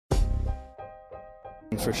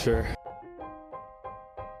For sure.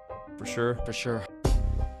 For sure. For sure.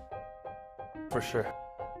 For sure.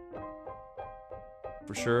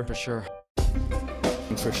 For sure. For sure.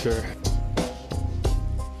 For sure.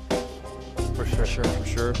 For sure. For sure. For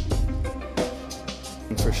sure.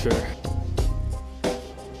 For sure.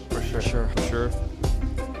 For sure. For sure.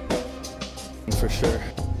 For sure. For sure.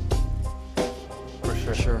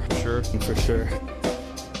 For sure. For sure. For sure.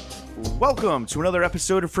 Welcome to another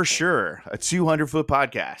episode of For Sure, a 200-foot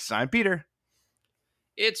podcast. I'm Peter.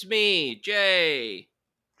 It's me, Jay.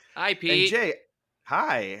 Hi, Pete. And Jay,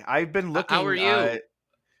 hi. I've been looking. How are you?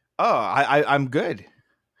 I'm good.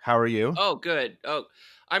 How are you? Oh, good. Oh,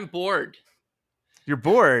 I'm bored. You're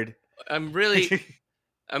bored. I'm really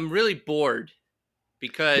bored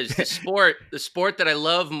because the sport that I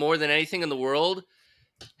love more than anything in the world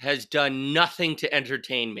has done nothing to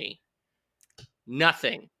entertain me.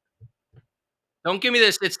 Nothing. Don't give me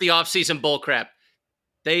this. It's the off-season bullcrap.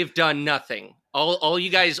 They've done nothing. All you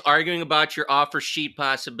guys arguing about your offer sheet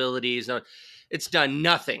possibilities, it's done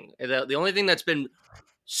nothing. The only thing that's been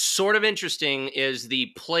sort of interesting is the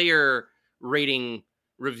player rating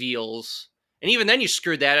reveals. And even then you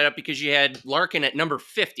screwed that up because you had Larkin at number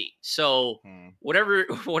 50. So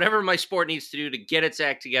whatever my sport needs to do to get its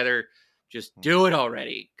act together, just do it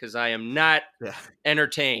already because I am not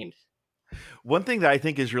entertained. One thing that I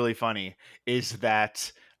think is really funny is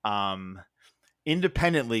that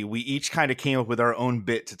independently, we each kind of came up with our own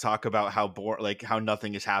bit to talk about how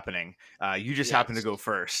nothing is happening. You just happened to go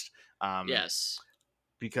first. Yes.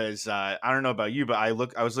 Because I don't know about you, but I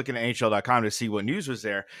was looking at NHL.com to see what news was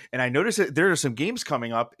there, and I noticed that there are some games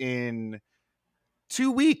coming up in 2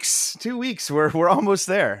 weeks. 2 weeks. We're almost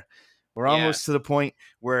there. We're almost to the point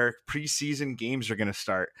where preseason games are going to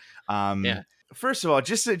start. First of all,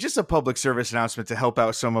 just a public service announcement to help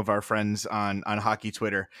out some of our friends on hockey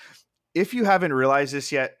Twitter. If you haven't realized this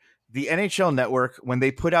yet, the NHL Network, when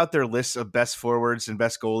they put out their lists of best forwards and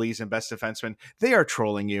best goalies and best defensemen, they are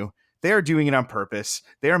trolling you. They are doing it on purpose.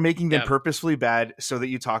 They are making them purposefully bad so that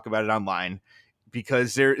you talk about it online,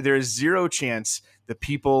 because there is zero chance the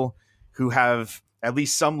people who have at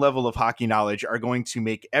least some level of hockey knowledge are going to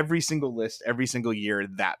make every single list every single year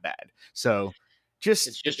that bad. So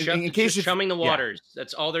It's just chumming the waters. Yeah.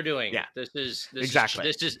 That's all they're doing. Yeah. This is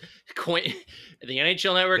Quint. The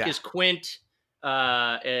NHL Network is Quint,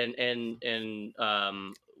 and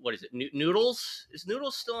what is it? Noodles? Is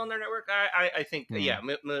Noodles still on their network? I think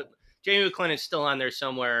Jamie McClennan is still on there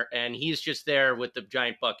somewhere, and he's just there with the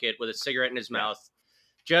giant bucket with a cigarette in his mouth,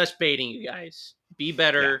 just baiting you guys. Be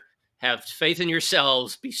better. Have faith in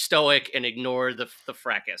yourselves. Be stoic and ignore the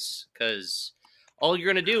fracas, because all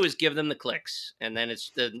you're going to do is give them the clicks, and then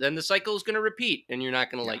then the cycle is going to repeat, and you're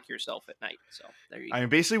not going to like yourself at night. So there you go. I mean,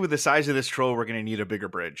 basically, with the size of this troll, we're going to need a bigger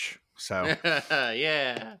bridge. So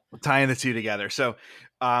tying the two together. So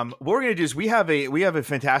what we're going to do is we have a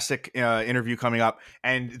fantastic interview coming up,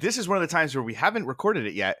 and this is one of the times where we haven't recorded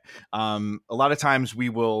it yet. A lot of times we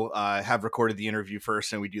will have recorded the interview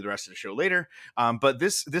first, and we do the rest of the show later. But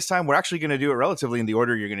this time we're actually going to do it relatively in the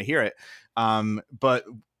order you're going to hear it. But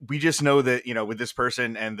we just know that, with this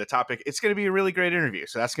person and the topic, it's going to be a really great interview.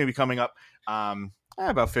 So that's going to be coming up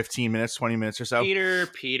about 15 minutes, 20 minutes or so.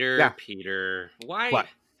 Peter, why? What?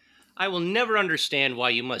 I will never understand why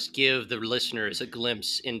you must give the listeners a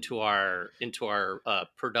glimpse into our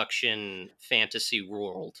production fantasy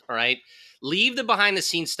world. All right. Leave the behind the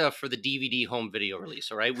scenes stuff for the DVD home video release.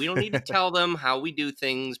 All right. We don't need to tell them how we do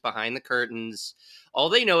things behind the curtains. All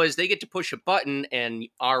they know is they get to push a button and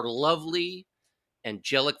our lovely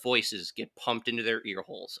angelic voices get pumped into their ear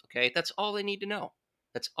holes. Okay. That's all they need to know.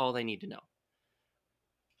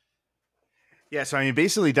 Yeah, so I mean,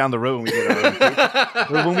 basically down the road when we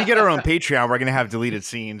get our own Patreon, we're gonna have deleted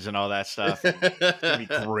scenes and all that stuff. It's gonna be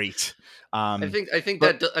great. I think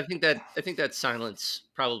that silence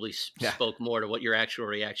probably spoke more to what your actual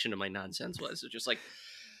reaction to my nonsense was. It's just like,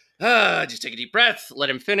 just take a deep breath, let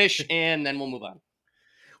him finish, and then we'll move on.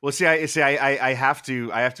 Well, I have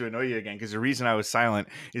to annoy you again, because the reason I was silent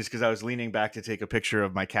is because I was leaning back to take a picture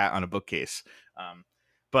of my cat on a bookcase.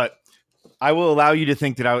 But I will allow you to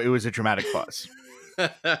think that it was a dramatic pause.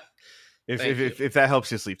 If that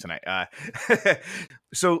helps you sleep tonight.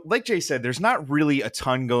 So like Jay said, there's not really a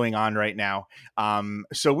ton going on right now.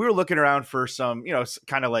 So we were looking around for some,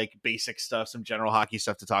 kind of like basic stuff, some general hockey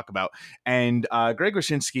stuff to talk about. And Greg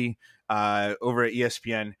Wyshynski over at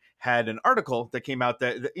ESPN had an article that came out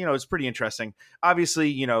that is pretty interesting.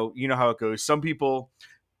 Obviously, you know how it goes. Some people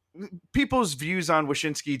people's views on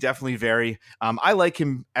Wyshynski definitely vary. I like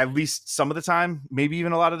him at least some of the time, maybe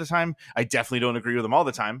even a lot of the time. I definitely don't agree with him all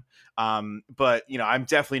the time. But I'm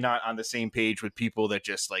definitely not on the same page with people that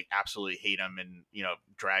just like absolutely hate him and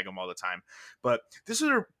drag him all the time. But this is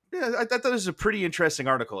I thought this was a pretty interesting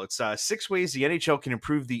article. It's 6 ways the NHL can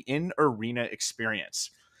improve the in-arena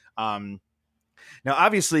experience. Now,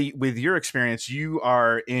 obviously, with your experience, you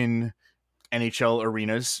are in NHL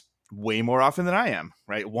arenas way more often than I am,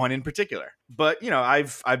 right? One in particular. But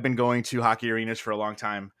I've been going to hockey arenas for a long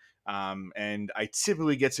time, and I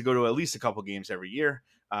typically get to go to at least a couple games every year.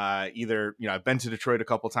 Either I've been to Detroit a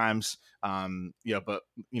couple times, but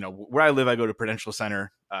where I live, I go to Prudential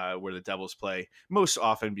Center, where the Devils play most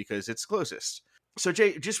often because it's closest. So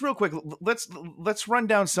Jay, just real quick, let's run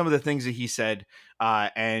down some of the things that he said,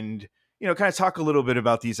 and kind of talk a little bit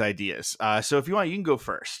about these ideas. So if you want, you can go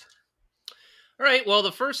first. All right. Well,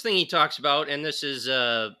 the first thing he talks about, and this is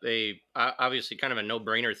obviously kind of a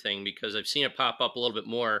no-brainer thing because I've seen it pop up a little bit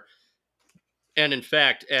more, and in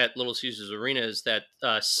fact, at Little Caesars Arena, is that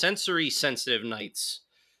sensory sensitive nights.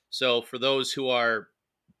 So for those who are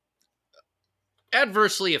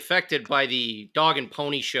adversely affected by the dog and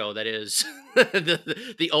pony show that is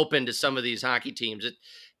the open to some of these hockey teams, it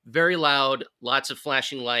very loud, lots of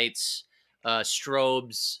flashing lights,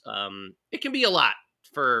 strobes. It can be a lot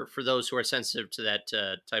for those who are sensitive to that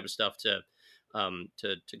type of stuff to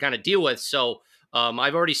kind of deal with. So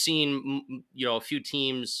I've already seen a few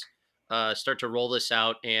teams start to roll this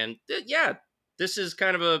out, and this is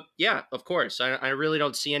kind of of course. I really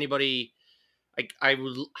don't see anybody.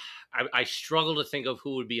 I struggle to think of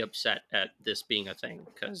who would be upset at this being a thing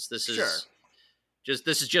because this is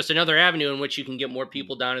just another avenue in which you can get more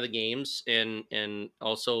people down to the games, and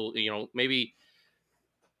also maybe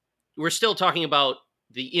we're still talking about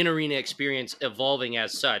the in-arena experience evolving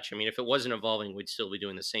as such. I mean, if it wasn't evolving, we'd still be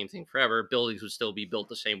doing the same thing forever. Buildings would still be built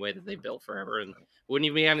the same way that they built forever, and wouldn't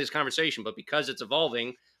even be having this conversation. But because it's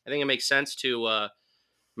evolving, I think it makes sense to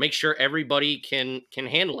make sure everybody can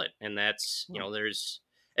handle it, and that's there's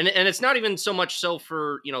and it's not even so much so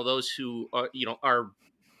for those who are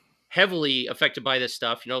heavily affected by this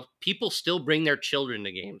stuff. People still bring their children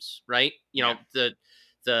to games, right? Even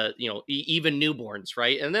newborns,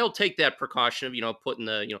 right? And they'll take that precaution of putting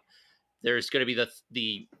there's going to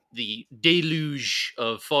be the deluge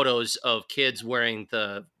of photos of kids wearing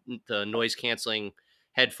the noise canceling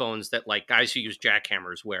headphones that like guys who use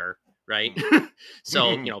jackhammers wear, right?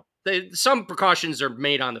 So some precautions are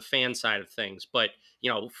made on the fan side of things, but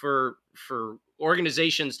for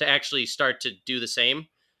organizations to actually start to do the same,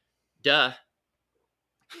 duh.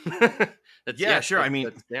 Sure. I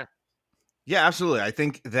mean, yeah, absolutely. I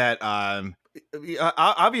think that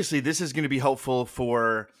obviously this is going to be helpful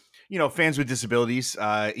for fans with disabilities.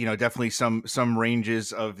 Definitely some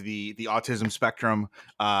ranges of the autism spectrum,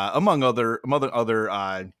 among other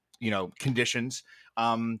conditions.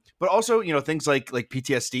 But also things like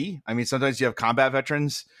PTSD. I mean, sometimes you have combat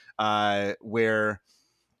veterans where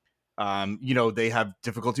they have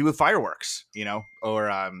difficulty with fireworks,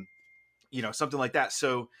 or something like that.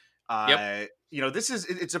 So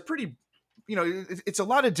it's a pretty it's a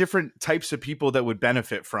lot of different types of people that would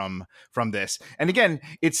benefit from this. And again,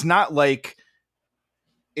 it's not like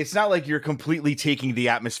you're completely taking the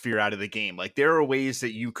atmosphere out of the game. Like there are ways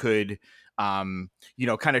that you could kind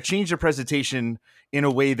of change the presentation in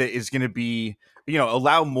a way that is going to be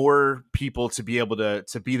allow more people to be able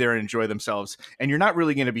to be there and enjoy themselves, and you're not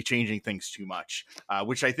really going to be changing things too much,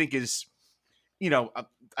 which I think is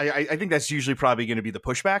I think that's usually probably going to be the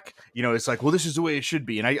pushback. It's like, well, this is the way it should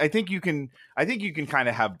be. And I think you can kind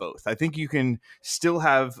of have both. I think you can still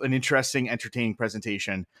have an interesting, entertaining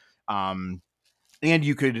presentation. And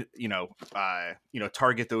you could,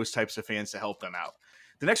 target those types of fans to help them out.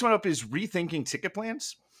 The next one up is rethinking ticket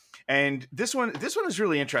plans. And this one is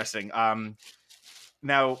really interesting.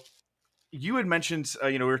 Now, you had mentioned,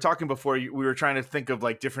 we were talking before, we were trying to think of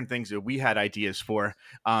like different things that we had ideas for.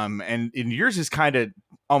 And yours is kind of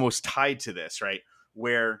almost tied to this, right?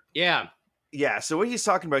 Where, yeah. So what he's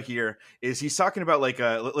talking about here is he's talking about like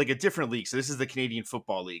a different league. So this is the Canadian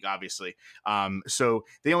Football League, obviously. So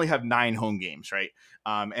they only have 9 home games, right?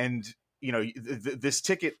 And this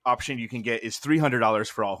ticket option you can get is $300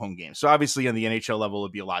 for all home games. So obviously on the NHL level,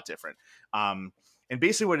 it'd be a lot different. And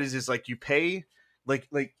basically what it is like you pay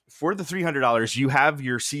like for the $300, you have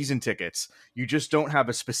your season tickets. You just don't have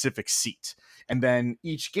a specific seat. And then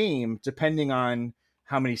each game, depending on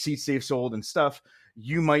how many seats they've sold and stuff,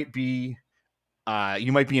 you might be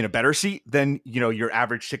you might be in a better seat than your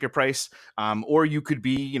average ticket price, or you could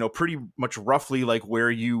be pretty much roughly like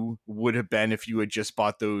where you would have been if you had just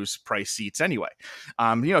bought those price seats anyway.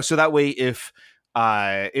 So that way, if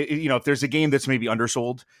if there's a game that's maybe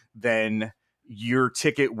undersold, then your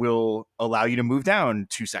ticket will allow you to move down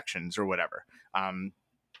 2 sections or whatever.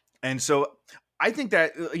 And so I think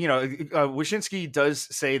that Wyshynski does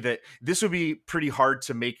say that this would be pretty hard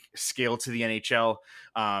to make scale to the NHL,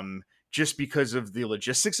 just because of the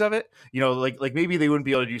logistics of it. Like maybe they wouldn't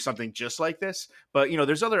be able to do something just like this, but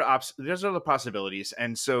there's there's other possibilities.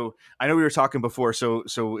 And so I know we were talking before. So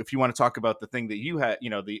if you want to talk about the thing that you had,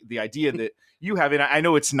 the idea that you have, and I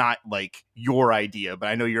know it's not like your idea, but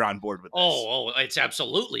I know you're on board with this. It's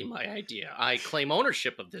absolutely my idea. I claim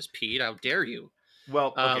ownership of this, Pete. How dare you?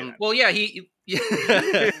 Well, okay. Well, yeah,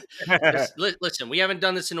 listen, we haven't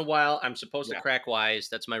done this in a while. I'm supposed to crack wise.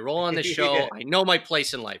 That's my role on this show. Yeah. I know my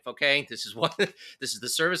place in life. Okay. This is this is the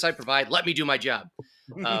service I provide. Let me do my job.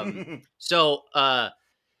 So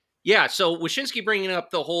Wyshynski bringing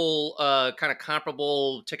up the whole kind of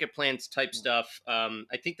comparable ticket plans type stuff.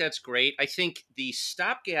 I think that's great. I think the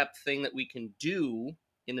stopgap thing that we can do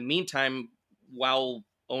in the meantime, while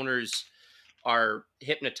owners are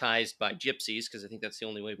hypnotized by gypsies, because I think that's the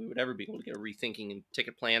only way we would ever be able to get a rethinking in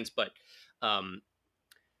ticket plans. But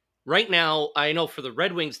right now, I know for the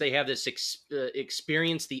Red Wings, they have this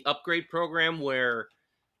experience the upgrade program where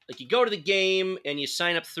like you go to the game and you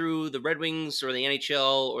sign up through the Red Wings or the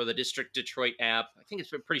NHL or the District Detroit app.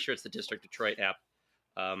 I'm pretty sure it's the District Detroit app.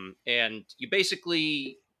 And you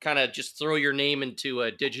basically kind of just throw your name into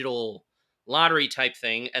a digital lottery type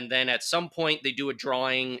thing. And then at some point they do a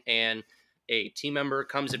drawing and a team member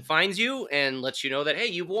comes and finds you and lets you know that, hey,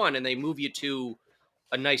 you've won. And they move you to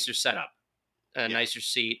a nicer setup, a nicer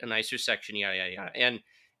seat, a nicer section.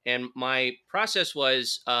 And my process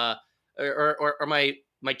was, or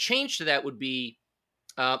my change to that would be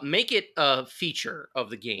make it a feature of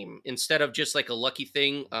the game instead of just like a lucky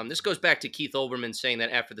thing. This goes back to Keith Olbermann saying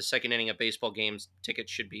that after the second inning of baseball games,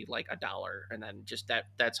 tickets should be like $1, and then just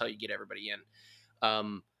that's how you get everybody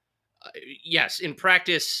in. Yes, in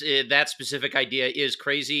practice, that specific idea is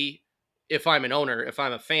crazy. If I'm an owner, if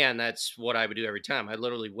I'm a fan, that's what I would do every time. I'd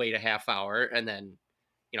literally wait a half hour and then,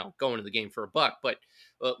 go into the game for $1. But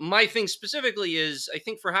my thing specifically is, I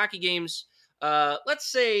think for hockey games,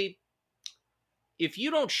 let's say if you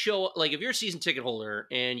don't show, like if you're a season ticket holder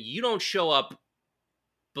and you don't show up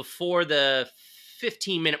before the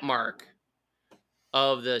 15-minute mark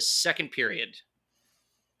of the second period,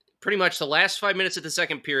 pretty much the last 5 minutes of the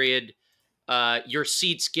second period, your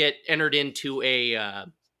seats get entered into a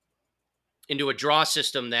draw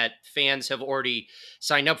system that fans have already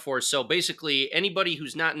signed up for. So basically, anybody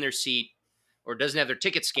who's not in their seat or doesn't have their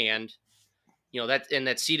ticket scanned,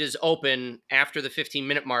 that seat is open after the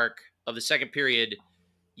 15-minute mark of the second period,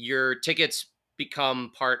 your tickets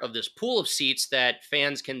become part of this pool of seats that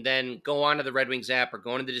fans can then go onto the Red Wings app or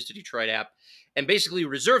go into the District Detroit app and basically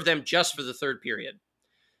reserve them just for the third period.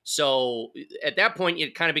 So at that point,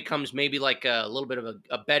 it kind of becomes maybe like a little bit of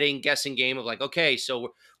a betting, guessing game of like, okay,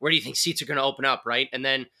 so where do you think seats are going to open up, right? And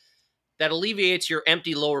then that alleviates your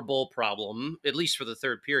empty lower bowl problem, at least for the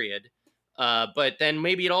third period. But then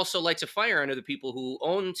maybe it also lights a fire under the people who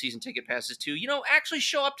own season ticket passes to, actually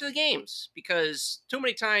show up to the games, because too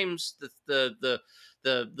many times the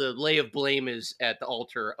lay of blame is at the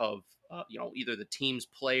altar of, either the team's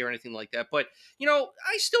play or anything like that. But,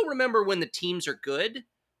 I still remember when the teams are good,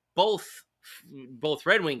 both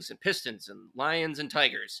Red Wings and Pistons and Lions and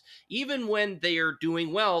Tigers, even when they are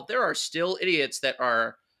doing well, there are still idiots that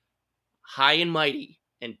are high and mighty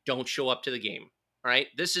and don't show up to the game. All right.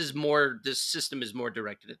 This system is more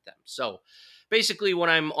directed at them. So basically what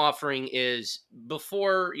I'm offering is,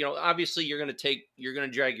 before, obviously you're going to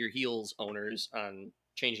drag your heels, owners, on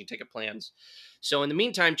changing ticket plans. So in the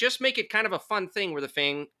meantime, just make it kind of a fun thing where the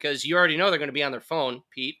fan, because you already know they're going to be on their phone,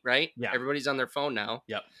 Pete, right? Yeah. Everybody's on their phone now.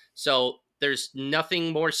 Yep. So there's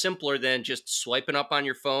nothing more simpler than just swiping up on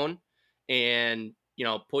your phone and,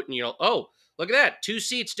 putting, oh, look at that. 2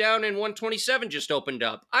 seats down in 127 just opened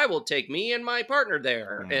up. I will take me and my partner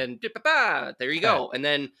there. And there you go. And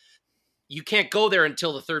then you can't go there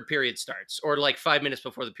until the third period starts, or like 5 minutes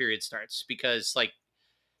before the period starts, because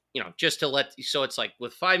just to so it's like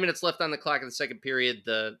with 5 minutes left on the clock in the second period,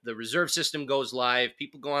 the reserve system goes live.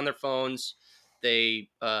 People go on their phones. They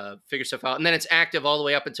figure stuff out. And then it's active all the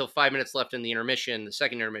way up until 5 minutes left in the intermission, the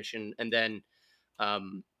second intermission. And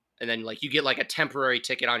then like you get like a temporary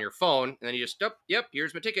ticket on your phone, and then you just, yep,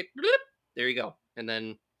 here's my ticket. There you go. And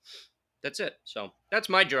then that's it. So that's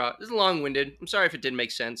my draw. This is long-winded. I'm sorry if it didn't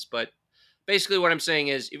make sense, but basically what I'm saying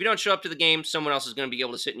is, if you don't show up to the game, someone else is going to be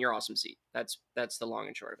able to sit in your awesome seat. That's the long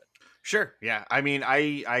and short of it. Sure. Yeah. I mean,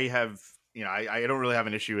 I have, I don't really have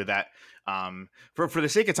an issue with that. For the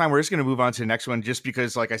sake of time, we're just going to move on to the next one, just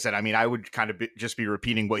because, like I said, I mean, I would kind of just be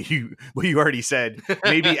repeating what you already said,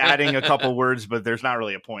 maybe adding a couple words, but there's not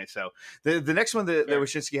really a point. So the next one that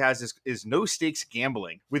Wyshynski has is no stakes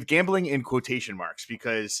gambling, with gambling in quotation marks,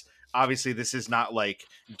 because obviously this is not like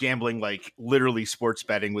gambling, like literally sports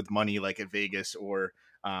betting with money, like at Vegas or,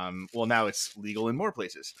 well, now it's legal in more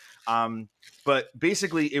places. But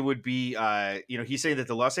basically, it would be, he's saying that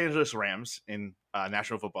the Los Angeles Rams in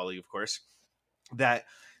National Football League, of course, that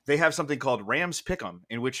they have something called Rams Pick'em,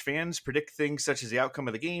 in which fans predict things such as the outcome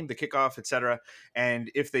of the game, the kickoff, etc.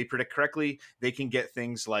 And if they predict correctly, they can get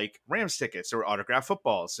things like Rams tickets or autographed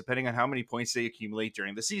footballs, depending on how many points they accumulate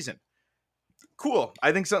during the season. Cool.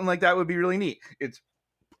 I think something like that would be really neat. It's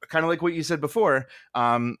kind of like what you said before,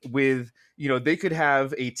 with, they could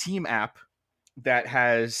have a team app that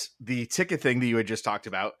has the ticket thing that you had just talked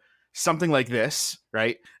about, something like this,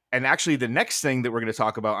 right? And actually the next thing that we're going to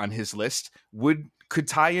talk about on his list could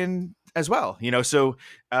tie in as well, so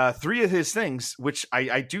three of his things, which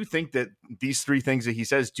I do think that these three things that he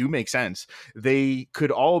says do make sense. They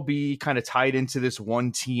could all be kind of tied into this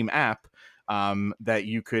one team app that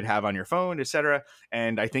you could have on your phone, etc.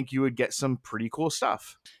 And I think you would get some pretty cool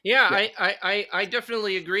stuff. Yeah. I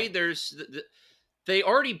definitely agree. They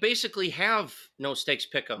already basically have no stakes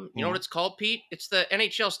pick'em. You know what it's called, Pete? It's the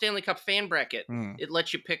NHL Stanley Cup fan bracket. It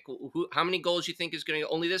lets you pick how many goals you think is going to.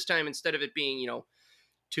 Only this time, instead of it being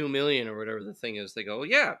 2 million or whatever the thing is, they go,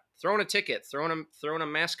 yeah, throw in a ticket, throw in a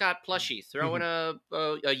mascot plushie, throw in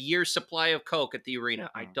a year's supply of Coke at the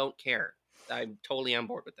arena. I don't care. I'm totally on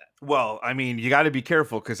board with that. Well, I mean, you got to be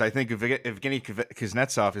careful, because I think Evgeny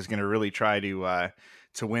Kuznetsov is going to really try to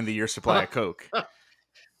win the year's supply of Coke.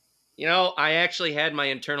 I actually had my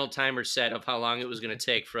internal timer set of how long it was going to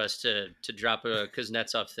take for us to drop a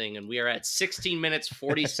Kuznetsov thing, and we are at 16 minutes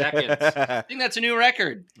 40 seconds. I think that's a new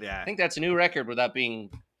record. Yeah, I think that's a new record without being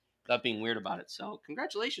weird about it. So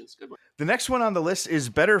congratulations, good one. The next one on the list is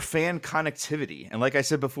better fan connectivity, and like I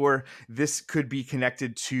said before, this could be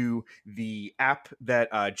connected to the app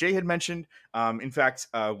that Jay had mentioned. In fact,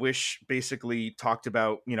 Wish basically talked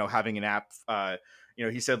about having an app.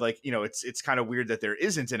 He said, like, it's kind of weird that there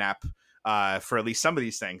isn't an app for at least some of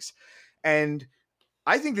these things. And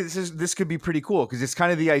I think that this could be pretty cool, because it's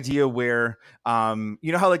kind of the idea where, how,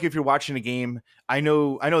 like, if you're watching a game, I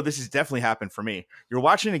know this has definitely happened for me. You're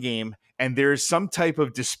watching a game and there's some type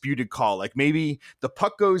of disputed call, like maybe the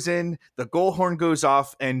puck goes in, the goal horn goes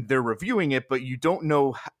off, and they're reviewing it, but you don't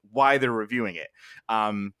know why they're reviewing it.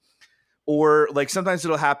 Or like sometimes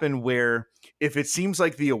it'll happen where if it seems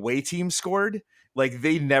like the away team scored, like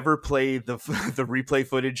they never play the replay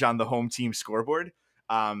footage on the home team scoreboard.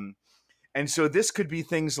 And so this could be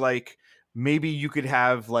things like, maybe you could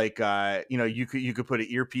have like, you could put an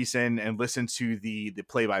earpiece in and listen to the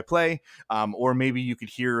play-by-play, or maybe you could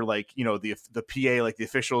hear, like, the PA, like the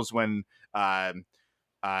officials when, sometimes,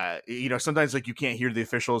 like, you can't hear the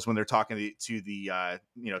officials when they're talking to the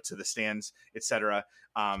stands, etc.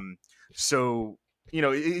 So,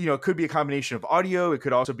 it could be a combination of audio. It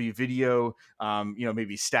could also be video,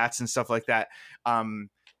 maybe stats and stuff like that.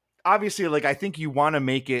 Obviously, like, I think you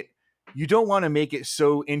don't want to make it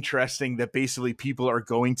so interesting that basically people are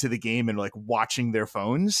going to the game and like watching their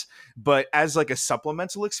phones, but as like a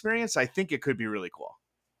supplemental experience, I think it could be really cool.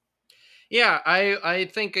 Yeah, I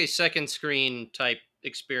think a second screen type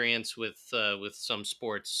experience with some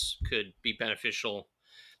sports could be beneficial,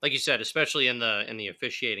 like you said, especially in the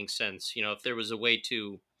officiating sense. If there was a way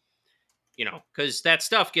to, because that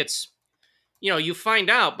stuff gets, you find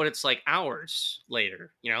out, but it's like hours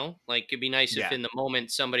later. Like, it'd be nice if in the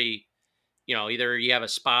moment somebody, either you have a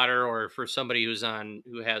spotter, or for somebody who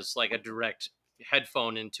has like a direct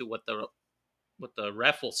headphone into what the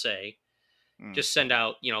ref will say, just send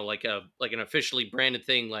out, like an officially branded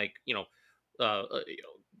thing, like,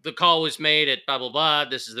 the call was made at blah, blah, blah.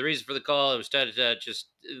 This is the reason for the call. It was just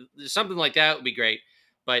something like that would be great.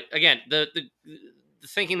 But again, the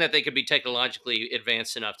thinking that they could be technologically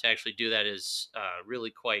advanced enough to actually do that is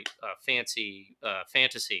really quite fancy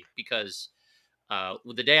fantasy, because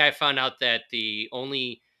the day I found out that the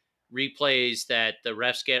only replays that the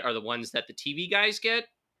refs get are the ones that the TV guys get.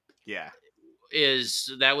 Yeah.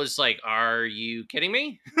 That was like, are you kidding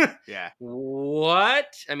me? Yeah.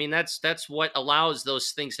 What? I mean, that's what allows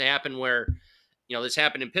those things to happen, where, this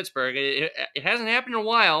happened in Pittsburgh. It hasn't happened in a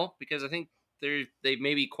while, because I think they've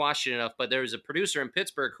maybe quashed it enough, but there was a producer in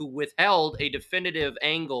Pittsburgh who withheld a definitive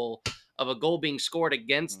angle of a goal being scored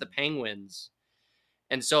against the Penguins.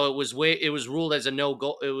 and so it was ruled as a no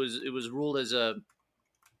goal. It was ruled as a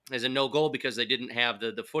no goal because they didn't have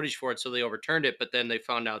the footage for it, so they overturned it. But then they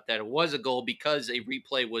found out that it was a goal because a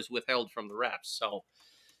replay was withheld from the refs. So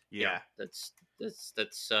Yeah. that's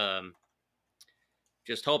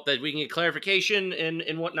just hope that we can get clarification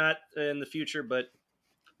and whatnot in the future. But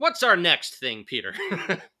what's our next thing, Peter?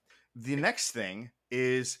 The next thing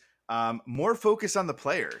is more focus on the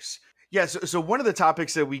players. Yeah, so one of the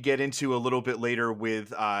topics that we get into a little bit later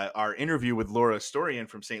with our interview with Laura Storian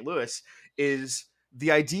from St. Louis is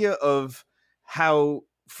the idea of how,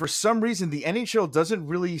 for some reason, the NHL doesn't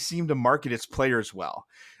really seem to market its players well.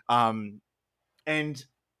 And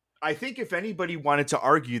I think if anybody wanted to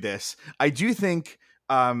argue this, I do think,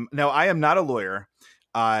 now I am not a lawyer.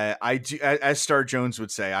 I do, as Star Jones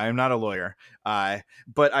would say, I am not a lawyer,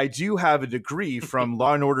 but I do have a degree from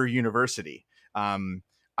Law and Order University.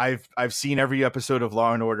 I've seen every episode of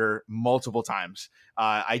Law and Order multiple times.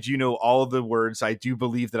 I do know all of the words. I do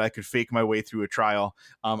believe that I could fake my way through a trial.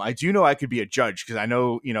 I do know I could be a judge because I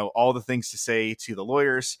know, all the things to say to the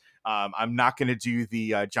lawyers. I'm not going to do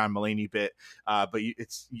the John Mulaney bit, but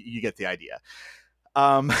you get the idea.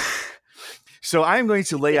 So I'm going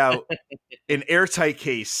to lay out an airtight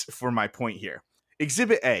case for my point here.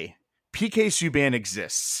 Exhibit A, PK Subban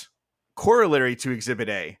exists. Corollary to Exhibit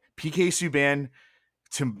A, PK Subban,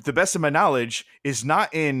 to the best of my knowledge, is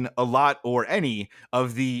not in a lot or any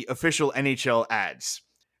of the official NHL ads.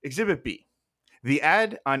 Exhibit B, the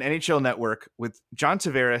ad on NHL Network with John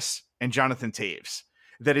Tavares and Jonathan Toews.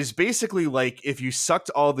 That is basically like if you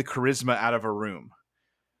sucked all the charisma out of a room,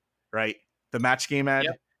 right? The Match Game ad.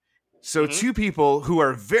 Yep. So two people who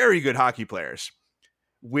are very good hockey players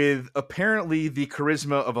with apparently the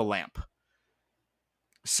charisma of a lamp.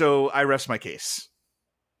 So I rest my case.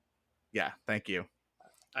 Yeah, thank you.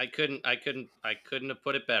 I couldn't have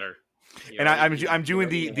put it better. And I'm doing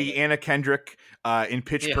the Anna Kendrick in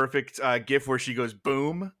Pitch Perfect gif where she goes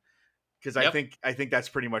boom, because I think that's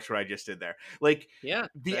pretty much what I just did there. Like,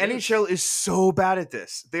 the NHL is so bad at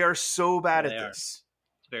this. They are so bad at this.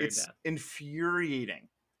 It's bad. Infuriating.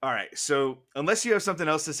 All right, so unless you have something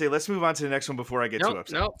else to say, let's move on to the next one before I get too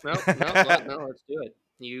upset. No, let's do it.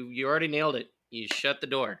 You already nailed it. You shut the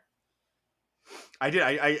door. I did.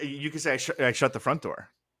 I you could say I shut the front door.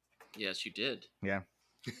 Yes, you did. Yeah.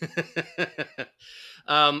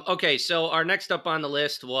 Okay, so our next up on the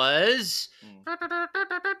list was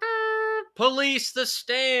Police the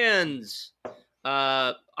Stands.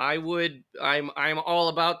 I'm all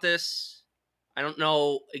about this. I don't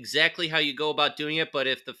know exactly how you go about doing it, but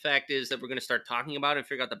if the fact is that we're going to start talking about it and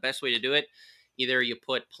figure out the best way to do it, either you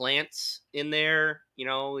put plants in there,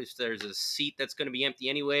 if there's a seat that's going to be empty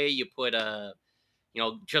anyway, you put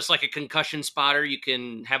just like a concussion spotter, you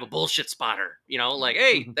can have a bullshit spotter, like,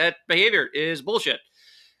 hey, that behavior is bullshit.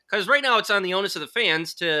 Because right now it's on the onus of the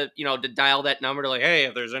fans to dial that number to like, hey,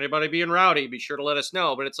 if there's anybody being rowdy, be sure to let us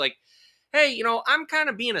know. But it's like, hey, I'm kind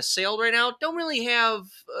of being assailed right now. Don't really have,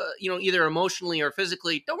 either emotionally or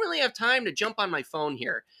physically, don't really have time to jump on my phone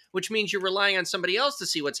here, which means you're relying on somebody else to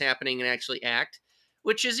see what's happening and actually act,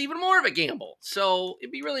 which is even more of a gamble. So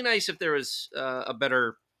it'd be really nice if there was a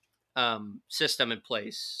better system in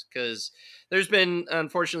place, because there's been,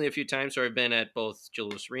 unfortunately, a few times where I've been at both Joe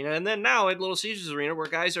Louis Arena and then now at Little Caesars Arena where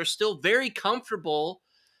guys are still very comfortable.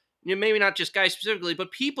 Maybe not just guys specifically,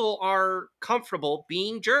 but people are comfortable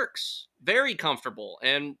being jerks, very comfortable,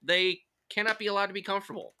 and they cannot be allowed to be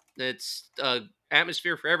comfortable. It's an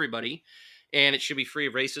atmosphere for everybody, and it should be free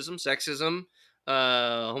of racism, sexism,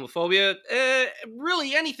 homophobia,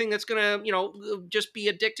 really anything that's gonna, just be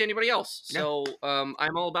a dick to anybody else. Yeah. So I'm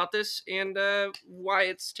all about this, and why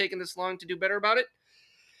it's taken this long to do better about it.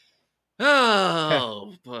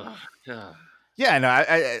 Oh, yeah, no,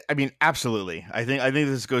 I mean, absolutely. I think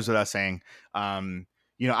this goes without saying.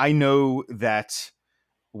 I know that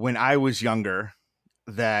when I was younger,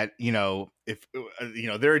 that if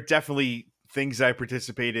there are definitely things I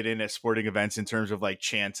participated in at sporting events in terms of like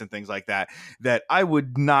chants and things like that I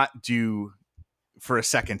would not do for a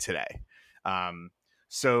second today.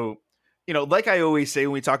 So, like I always say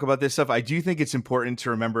when we talk about this stuff, I do think it's important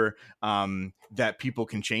to remember that people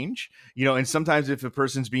can change, and sometimes if a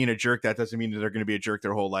person's being a jerk, that doesn't mean that they're going to be a jerk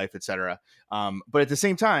their whole life, etc. But at the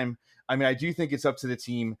same time, I mean, I do think it's up to the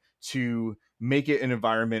team to make it an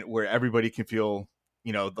environment where everybody can feel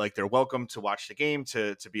like they're welcome to watch the game,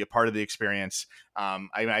 to be a part of the experience. I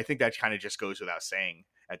mean, I think that kind of just goes without saying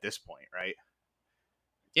at this point, right?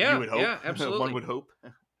 Yeah, you would hope. Yeah, absolutely. One would hope.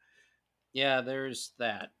 Yeah, there's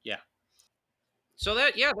that. Yeah. So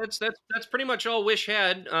that's pretty much all Wish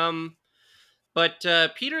had. But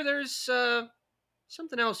Peter, there's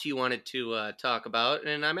something else you wanted to talk about,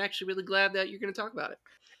 and I'm actually really glad that you're going to talk about it.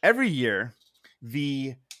 Every year,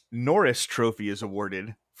 the Norris Trophy is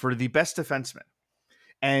awarded for the best defenseman.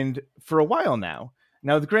 And for a while now,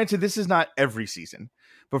 granted, this is not every season,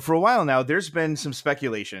 but for a while now, there's been some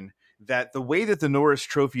speculation that the way that the Norris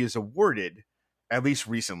Trophy is awarded, at least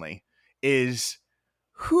recently, is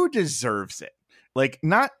who deserves it. Like,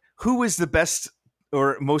 not who is the best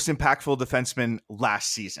or most impactful defenseman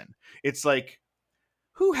last season. It's like,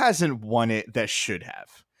 who hasn't won it that should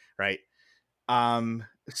have, right?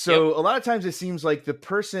 So a lot of times it seems like the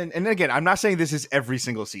person, and again, I'm not saying this is every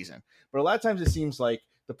single season, but a lot of times it seems like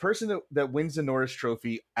the person that wins the Norris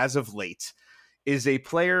Trophy as of late is a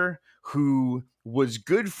player who was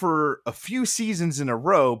good for a few seasons in a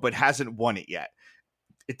row, but hasn't won it yet.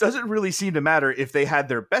 It doesn't really seem to matter if they had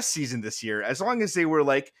their best season this year, as long as they were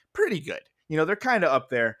like pretty good. They're kind of up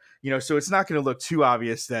there, so it's not going to look too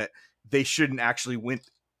obvious that they shouldn't actually win.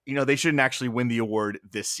 They shouldn't actually win the award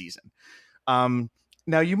this season.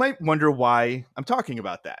 Now, you might wonder why I'm talking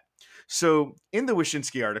about that. So in the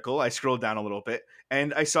Wyshynski article, I scrolled down a little bit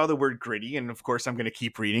and I saw the word gritty. And of course, I'm going to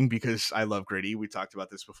keep reading because I love gritty. We talked about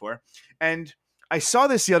this before. And I saw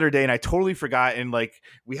this the other day and I totally forgot. And like,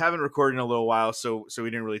 we haven't recorded in a little while, so we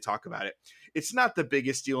didn't really talk about it. It's not the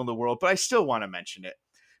biggest deal in the world, but I still want to mention it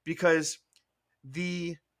because at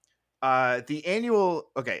the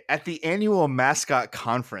annual mascot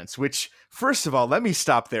conference, which, first of all, let me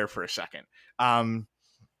stop there for a second.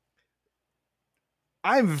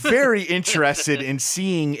 I'm very interested in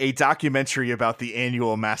seeing a documentary about the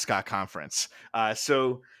annual mascot conference.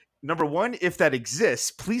 So number one, if that exists,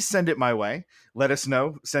 please send it my way. Let us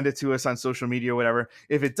know. Send it to us on social media or whatever.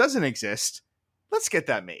 If it doesn't exist, let's get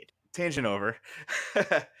that made. Tangent over.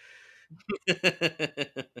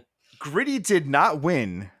 Gritty did not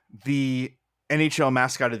win the NHL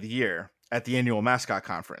Mascot of the Year at the annual mascot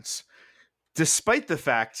conference, despite the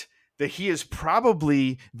fact that he is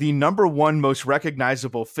probably the number one most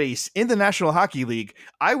recognizable face in the National Hockey League,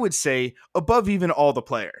 I would say above even all the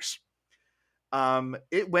players.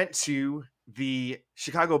 It went to the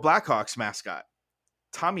Chicago Blackhawks mascot,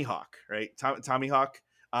 Tommy Hawk, right? Tommy Hawk,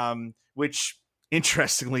 which,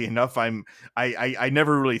 interestingly enough, I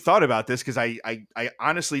never really thought about this because I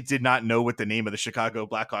honestly did not know what the name of the Chicago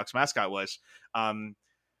Blackhawks mascot was.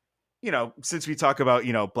 Since we talk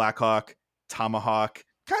about, Blackhawk, Tomahawk,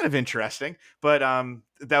 kind of interesting, but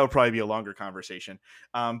that would probably be a longer conversation.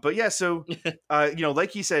 But yeah, so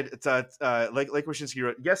like he said, like Wyshynski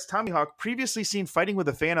wrote, yes, Tommy Hawk, previously seen fighting with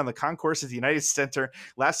a fan on the concourse at the United Center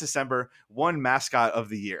last December, won mascot of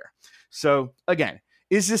the year. So again,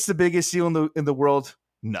 is this the biggest deal in the world?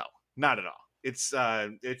 No, not at all. It's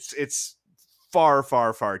far,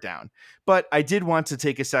 far, far down. But I did want to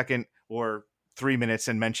take a second or 3 minutes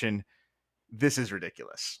and mention this is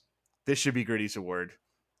ridiculous. This should be Gritty's award.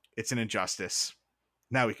 It's an injustice.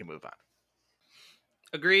 Now we can move on.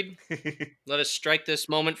 Agreed. Let us strike this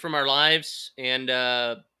moment from our lives and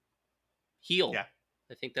heal. Yeah.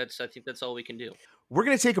 I think that's all we can do. We're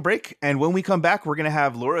going to take a break, and when we come back, we're going to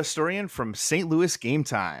have Laura Astorian from St. Louis Game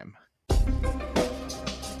Time.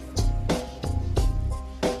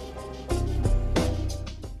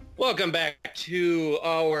 Welcome back to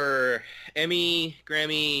our Emmy,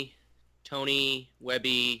 Grammy, Tony,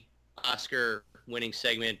 Webby, Oscar winning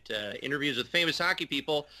segment, interviews with famous hockey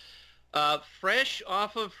people. Fresh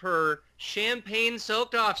off of her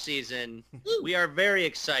champagne-soaked off-season, we are very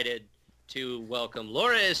excited to welcome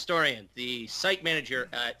Laura Astorian, the site manager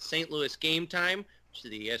at St. Louis Game Time, which is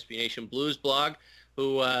the SB Nation Blues blog,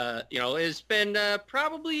 who has been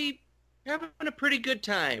probably having a pretty good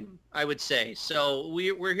time, I would say. So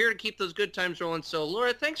we're here to keep those good times rolling. So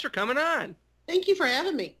Laura, thanks for coming on. Thank you for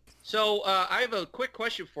having me. So I have a quick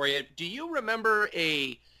question for you. Do you remember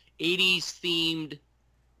a 80s themed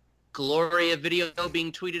Gloria video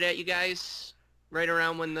being tweeted at you guys right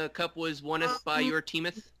around when the cup was won by your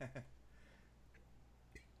teameth?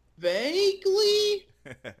 Vaguely.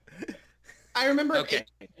 I remember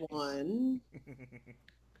one.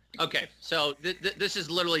 Okay, so this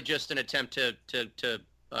is literally just an attempt to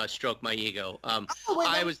stroke my ego.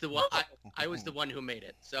 I was the one. I was the one who made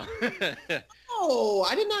it. So. Oh,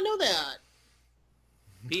 I did not know that.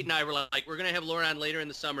 Pete and I were like, we're gonna have Laura on later in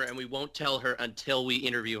the summer, and we won't tell her until we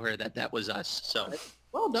interview her that was us. So.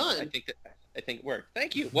 Well done. I think it worked.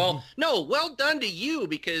 Thank you. Well, no, well done to you,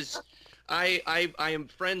 because I am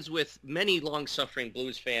friends with many long-suffering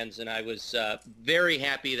Blues fans, and I was very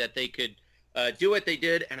happy that they could do what they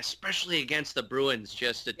did, and especially against the Bruins,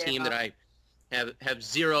 just a team that I have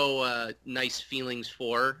zero nice feelings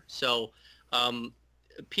for. So,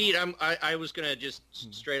 Pete, I was gonna just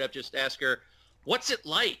straight up just ask her, What's it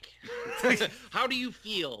like? How do you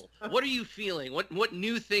feel? What are you feeling? What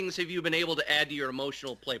new things have you been able to add to your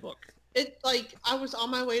emotional playbook? It like I was on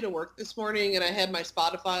my way to work this morning and I had my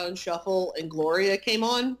Spotify on shuffle and Gloria came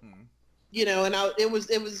on, you know, and it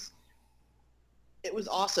was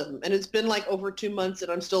awesome. And it's been like over 2 months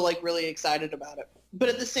and I'm still like really excited about it. But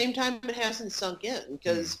at the same time, it hasn't sunk in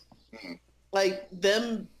because like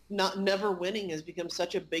them never winning has become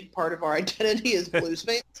such a big part of our identity as Blues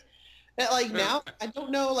fans. That like now I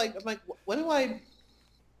don't know, like I'm like, what do I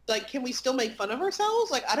like? Can we still make fun of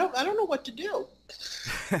ourselves? Like I don't know what to do.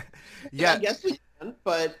 Yeah, I guess we can,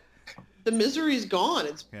 but the misery's gone.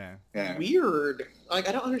 It's weird. Like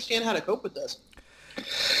I don't understand how to cope with this.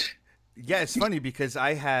 Yeah, it's funny because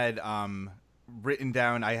I had written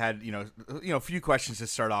down. I had a few questions to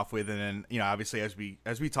start off with, and then obviously as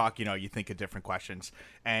we talk, you think of different questions.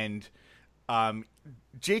 And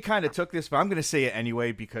Jay kind of took this, but I'm going to say it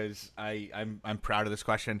anyway because I'm proud of this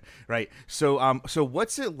question, right? So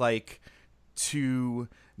what's it like to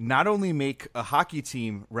not only make a hockey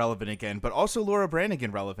team relevant again, but also Laura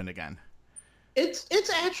Branigan relevant again? It's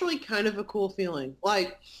actually kind of a cool feeling.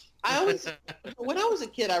 Like when I was a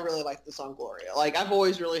kid, I really liked the song Gloria. Like I've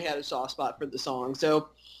always really had a soft spot for the song. So,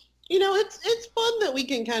 it's fun that we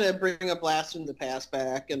can kind of bring a blast from the past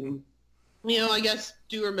back and, I guess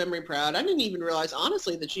do her memory proud. I didn't even realize,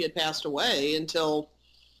 honestly, that she had passed away until,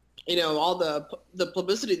 all the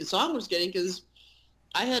publicity the song was getting because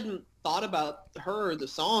I hadn't thought about her, the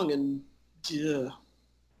song, in a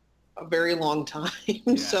very long time.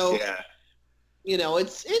 Yeah. So,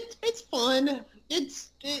 it's fun. It's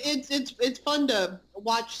fun to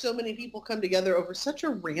watch so many people come together over such a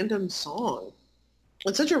random song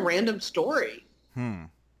and such a random story. I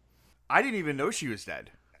didn't even know she was dead.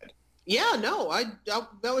 Yeah, no,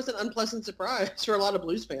 that was an unpleasant surprise for a lot of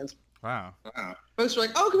Blues fans. Wow. Folks were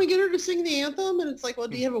like, "Oh, can we get her to sing the anthem?" And it's like, "Well,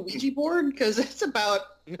 do you have a Ouija board? Because that's about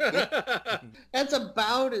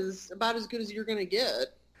as good as you're gonna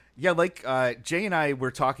get." Yeah, like Jay and I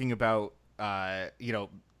were talking about,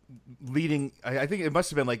 leading. I think it must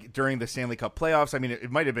have been like during the Stanley Cup playoffs. I mean,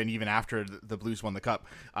 it might have been even after the Blues won the cup.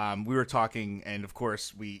 We were talking, and of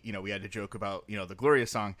course, we had to joke about the Gloria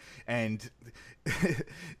song, and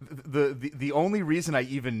the only reason I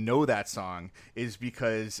even know that song is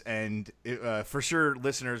because, and for sure,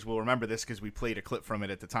 listeners will remember this because we played a clip from it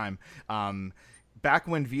at the time. Back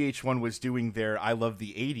when VH1 was doing their "I Love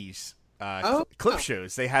the '80s" clip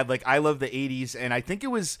shows, they had like "I Love the '80s," and I think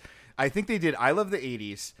they did "I Love the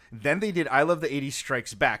 '80s," then they did "I Love the '80s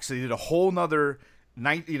Strikes Back." So they did a whole nother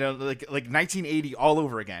like 1980 all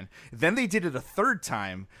over again. Then they did it a third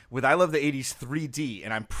time with "I Love the '80s 3D,"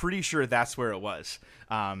 and I'm pretty sure that's where it was.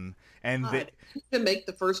 And they to make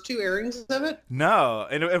the first two airings of it. No,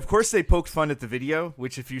 and of course they poked fun at the video,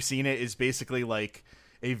 which if you've seen it is basically like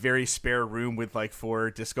a very spare room with like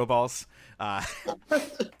 4 disco balls. They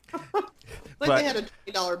had a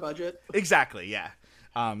 $20 budget. Exactly, yeah.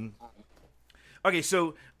 Okay,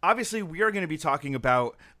 so obviously we are going to be talking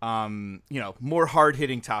about, more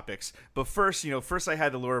hard-hitting topics. But first I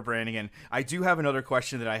had the Laura Branigan. I do have another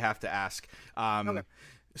question that I have to ask. Okay.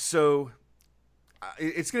 So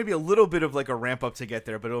it's going to be a little bit of like a ramp up to get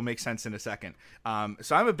there, but it'll make sense in a second.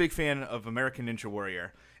 So I'm a big fan of American Ninja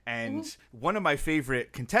Warrior. And one of my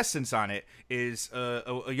favorite contestants on it is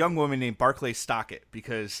a young woman named Barclay Stockett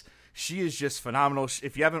because she is just phenomenal.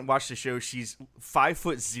 If you haven't watched the show, she's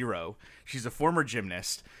 5'0". She's a former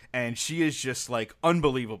gymnast, and she is just like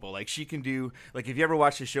unbelievable. Like she can do like if you ever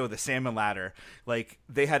watched the show The Salmon Ladder, like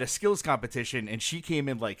they had a skills competition, and she came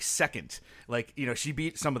in like second. Like she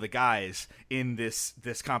beat some of the guys in this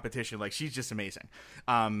competition. Like she's just amazing.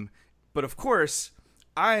 But of course,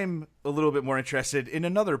 I'm a little bit more interested in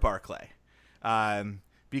another Barclay,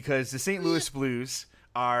 because the St. Louis Blues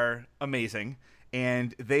are amazing.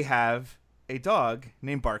 And they have a dog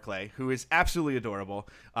named Barclay who is absolutely adorable.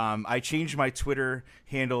 I changed my Twitter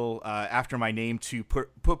handle after my name to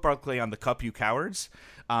put Barclay on the cup, you cowards.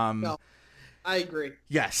 No, I agree.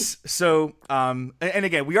 Yes. So, and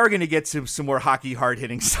again, we are going to get to some more hockey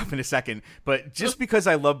hard-hitting stuff in a second. But just because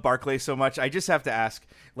I love Barclay so much, I just have to ask,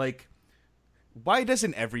 like, why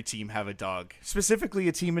doesn't every team have a dog? Specifically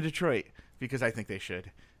a team in Detroit, because I think they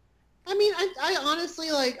should. I mean, I honestly,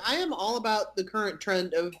 like, I am all about the current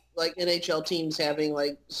trend of, like, NHL teams having,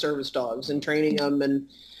 like, service dogs and training them and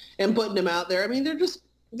putting them out there. I mean,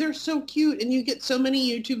 they're so cute, and you get so many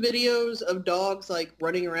YouTube videos of dogs, like,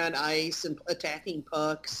 running around ice and attacking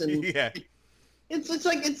pucks, and Yeah. It's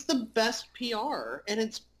like, it's the best PR, and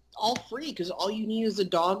it's all free, because all you need is a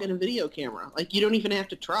dog and a video camera. Like, you don't even have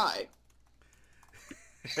to try.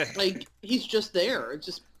 Like, he's just there. It's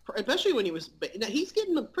just especially when he was. Now, he's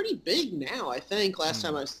getting pretty big now. I think last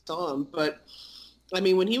time I saw him, but I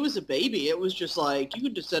mean, when he was a baby, it was just like you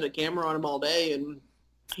could just set a camera on him all day, and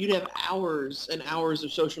you'd have hours and hours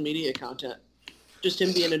of social media content. Just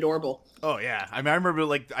him being adorable. Oh yeah, I mean, I remember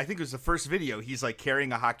like I think it was the first video. He's like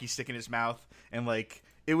carrying a hockey stick in his mouth, and like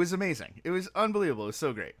it was amazing. It was unbelievable. It was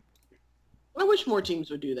so great. I wish more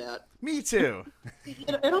teams would do that. Me too.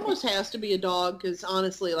 It almost has to be a dog because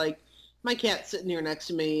honestly, like my cat's sitting here next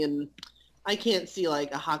to me, and I can't see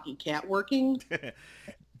like a hockey cat working.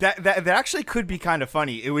 that actually could be kind of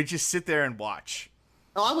funny. It would just sit there and watch.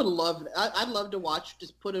 Oh, I would love. I'd love to watch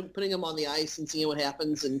just putting him on the ice and seeing what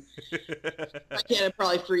happens. And my cat would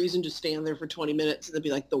probably freeze and just stand there for 20 minutes. It'd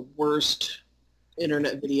be like the worst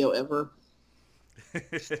internet video ever.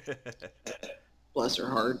 Bless her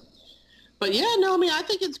heart. But yeah, no, I mean, I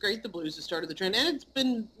think it's great the Blues have started the trend, and it's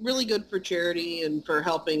been really good for charity and for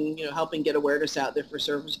helping get awareness out there for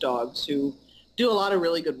service dogs who do a lot of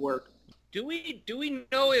really good work. Do we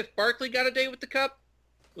know if Barkley got a day with the Cup?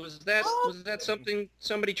 Was that something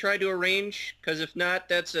somebody tried to arrange? Because if not,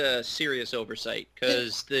 that's a serious oversight.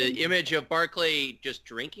 Because the image of Barkley just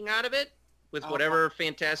drinking out of it with whatever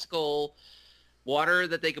fantastical water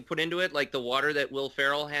that they could put into it, like the water that Will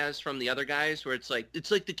Ferrell has from the other guys, where it's like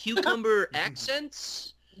the cucumber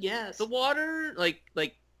accents. Yes. The water,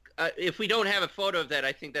 if we don't have a photo of that,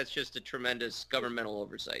 I think that's just a tremendous governmental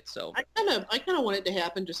oversight. So I kind of want it to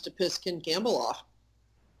happen just to piss Ken Campbell off.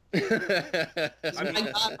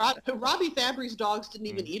 Robbie Fabry's dogs didn't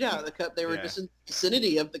even eat out of the cup. They were just in the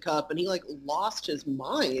vicinity of the cup, and he like lost his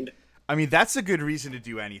mind. I mean, that's a good reason to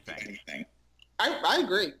do anything. I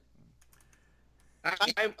agree.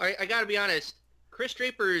 I got to be honest. Chris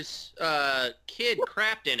Draper's kid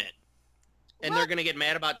crapped in it, and they're gonna get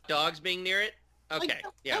mad about dogs being near it. Okay,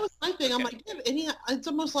 yeah. That was my thing. I'm like, and it's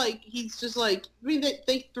almost like he's just like, I mean,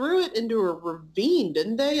 they threw it into a ravine,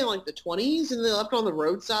 didn't they, in like the 20s, and they left it on the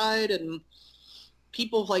roadside, and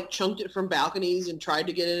people like chunked it from balconies and tried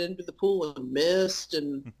to get it into the pool and missed,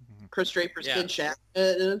 and Chris Draper's kid shot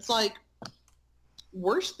it, and it's like,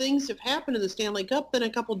 worse things have happened in the Stanley Cup than a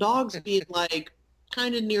couple dogs being like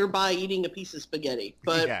kind of nearby eating a piece of spaghetti.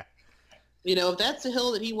 But, if that's the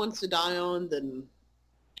hill that he wants to die on, then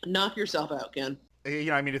knock yourself out, Ken.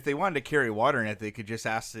 I mean, if they wanted to carry water in it, they could just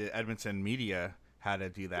ask the Edmonton media how to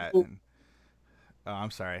do that. Oh,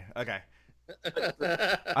 I'm sorry. Okay.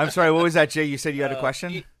 I'm sorry. What was that, Jay? You said you had a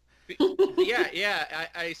question? Yeah.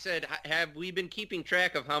 I said, have we been keeping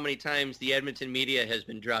track of how many times the Edmonton media has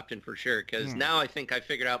been dropped in for sure? Because now I think I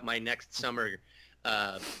figured out my next summer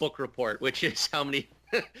book report, which is how many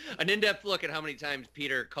an in-depth look at how many times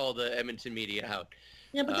Peter called the Edmonton media out.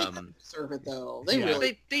 Yeah, but they deserve it, though.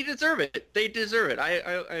 They deserve it. They deserve it.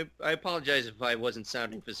 I apologize if I wasn't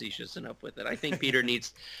sounding facetious enough with it. I think Peter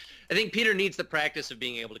needs the practice of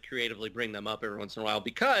being able to creatively bring them up every once in a while,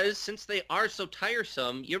 because since they are so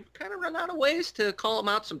tiresome, you kind of run out of ways to call them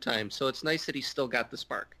out sometimes. So it's nice that he's still got the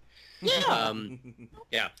spark. Yeah.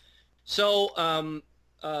 Yeah. So,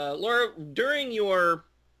 Laura, during your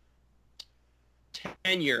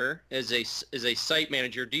tenure as a site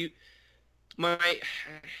manager, don't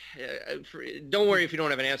worry if you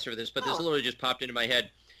don't have an answer for this, but this literally just popped into my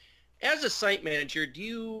head. As a site manager,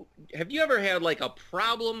 have you ever had like a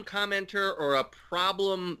problem commenter or a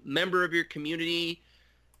problem member of your community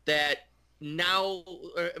that now,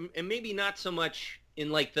 and maybe not so much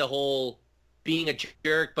in like the whole being a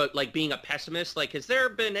jerk, but like being a pessimist? Like, has there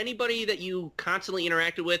been anybody that you constantly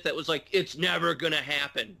interacted with that was like, it's never going to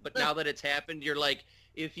happen, but now that it's happened, you're like,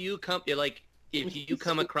 if you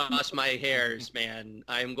come across my hairs, man,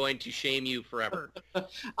 I'm going to shame you forever.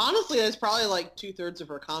 Honestly, that's probably like 2/3 of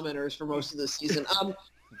our commenters for most of this season. I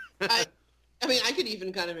mean, I could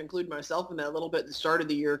even kind of include myself in that a little bit at the start of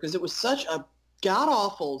the year, because it was such a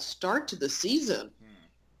god-awful start to the season.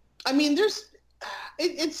 I mean,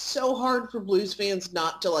 it's so hard for Blues fans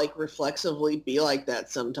not to like reflexively be like that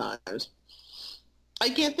sometimes. I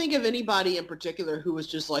can't think of anybody in particular who was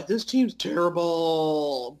just like, this team's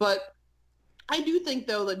terrible. But I do think,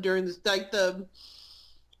 though, that during this, like the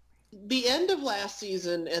end of last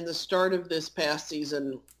season and the start of this past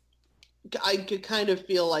season, I could kind of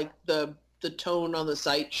feel like the tone on the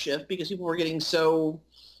site shift, because people were getting so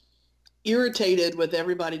irritated with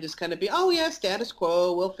everybody just kind of be, oh yeah, status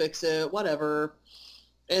quo, we'll fix it, whatever.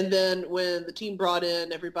 And then when the team brought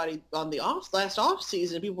in everybody on the last off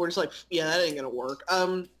season, people were just like, yeah, that ain't gonna work.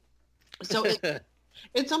 So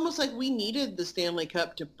it's almost like we needed the Stanley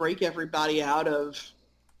Cup to break everybody out of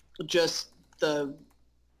just the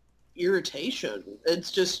irritation.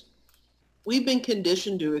 It's just, we've been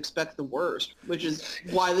conditioned to expect the worst, which is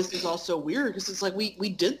why this is all so weird. Because it's like we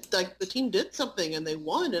did, like, the team did something and they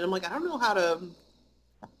won, and I'm like, I don't know how to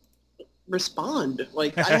respond.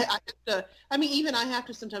 Like, I have to. I mean, even I have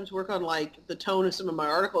to sometimes work on like the tone of some of my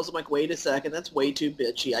articles. I'm like, wait a second, that's way too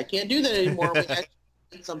bitchy. I can't do that anymore. We actually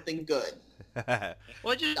did something good. Well,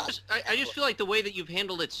 I just feel like the way that you've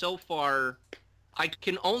handled it so far, I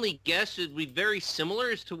can only guess it'd be very similar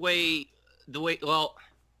as to the way. Well,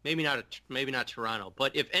 maybe not Toronto,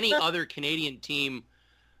 but if any other Canadian team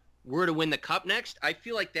were to win the cup next, I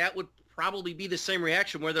feel like that would probably be the same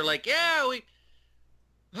reaction where they're like, yeah, we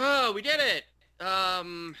did it.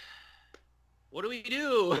 What do we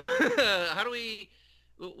do? How do we?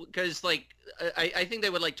 Because like I think they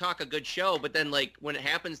would like talk a good show, but then like when it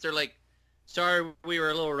happens, they're like, sorry, we were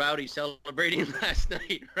a little rowdy celebrating last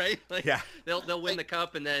night, right? Like, yeah. They'll win the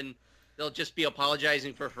cup and then they'll just be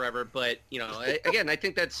apologizing for forever. But you know, again, I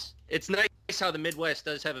think it's nice how the Midwest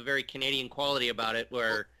does have a very Canadian quality about it,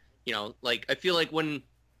 where you know, like I feel like when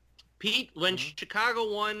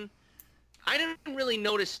Chicago won, I didn't really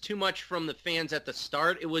notice too much from the fans at the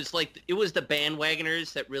start. It was the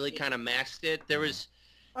bandwagoners that really kind of masked it. There was,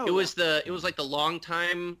 it was like the long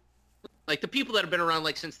time, like the people that have been around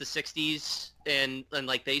like since the 60s and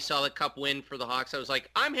like they saw the cup win for the Hawks. I was like,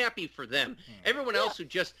 I'm happy for them. Everyone else who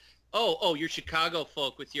just, oh, you're Chicago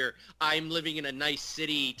folk with your I'm living in a nice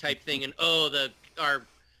city type thing, and our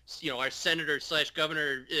senator /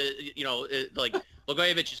 governor, like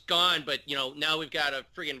Blagojevich is gone, but you know now we've got a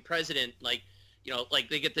friggin' president. Like, you know, like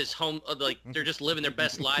they get this home, like they're just living their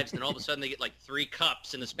best lives, and then all of a sudden they get like 3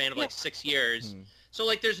 cups in the span of like 6 years. So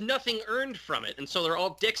like there's nothing earned from it, and so they're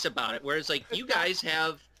all dicks about it. Whereas like you guys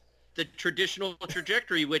have the traditional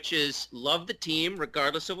trajectory, which is love the team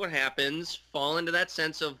regardless of what happens, fall into that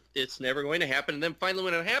sense of it's never going to happen, and then finally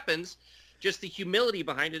when it happens, just the humility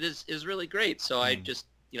behind it is really great. So I just,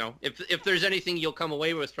 you know, if there's anything you'll come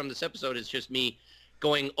away with from this episode, is just me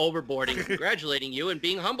going overboard and congratulating you and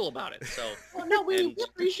being humble about it. So well, no, we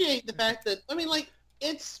appreciate the fact that, I mean, like,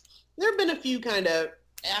 there have been a few kind of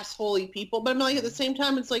assholey people, but I mean, like, at the same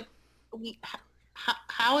time, it's like,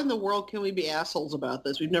 how in the world can we be assholes about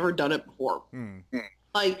this? We've never done it before.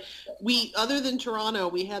 Like, other than Toronto,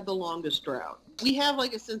 we had the longest drought. We have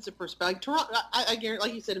like a sense of perspective. Toronto, I guarantee,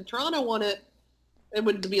 like you said, if Toronto won it, it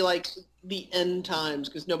would be like the end times,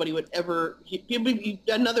 because nobody would ever,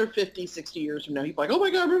 another 50, 60 years from now, he'd be like, oh my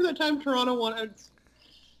God, remember that time Toronto won? You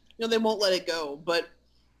know, they won't let it go. But,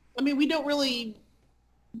 I mean,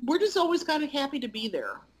 we're just always kind of happy to be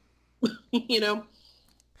there. You know?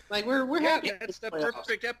 Like, we're happy. Yeah, that's the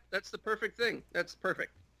perfect thing. That's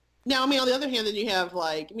perfect. Now, I mean, on the other hand, then you have,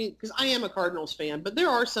 like, I mean, because I am a Cardinals fan, but there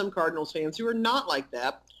are some Cardinals fans who are not like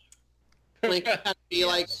that. Like, kind of be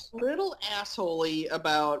like a little assholey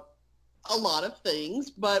about a lot of things,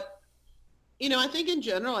 but you know, I think in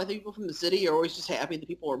general, I think people from the city are always just happy that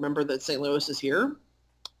people remember that St. Louis is here,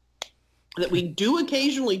 that we do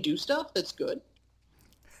occasionally do stuff that's good,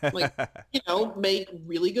 like, you know, make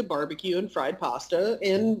really good barbecue and fried pasta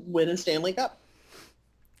and win a Stanley Cup.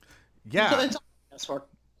 Yeah, so that's all I ask for.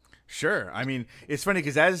 Sure. I mean, it's funny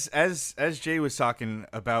because as Jay was talking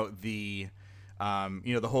about the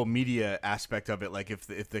you know, the whole media aspect of it, like if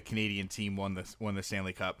the Canadian team won the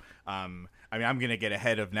Stanley Cup, I mean, I'm gonna get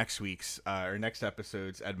ahead of next week's or next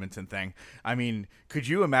episode's Edmonton thing. I mean, could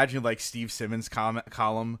you imagine like Steve Simmons'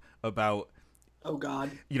 column about, oh God,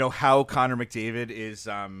 you know, how Connor McDavid is,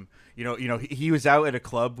 you know, he was out at a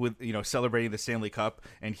club with, you know, celebrating the Stanley Cup,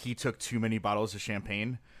 and he took too many bottles of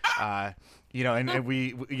champagne. You know, and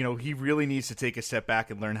we, you know, he really needs to take a step back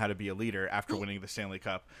and learn how to be a leader after winning the Stanley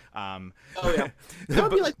Cup. Oh yeah, that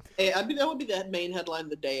would be like, that would be the main headline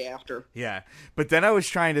the day after. Yeah, but then I was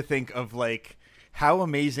trying to think of like how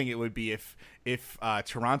amazing it would be if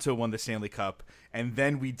Toronto won the Stanley Cup, and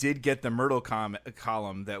then we did get the Myrtle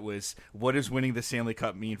column that was, what does winning the Stanley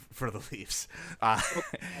Cup mean for the Leafs?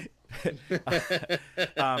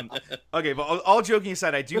 Okay, but all joking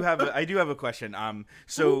aside, I do have a question.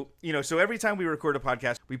 So you know, so every time we record a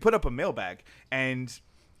podcast, we put up a mailbag, and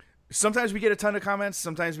sometimes we get a ton of comments,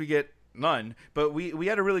 sometimes we get none. But we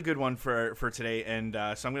had a really good one for today, and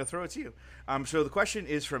so I'm going to throw it to you. So the question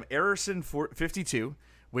is from Erison52,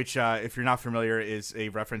 which, if you're not familiar, is a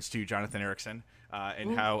reference to Jonathan Ericsson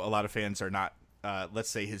and how a lot of fans are not, let's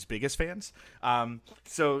say, his biggest fans.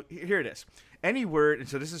 So here it is. Any word, and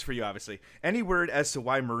so this is for you, obviously, any word as to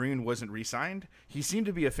why Maroon wasn't re-signed? He seemed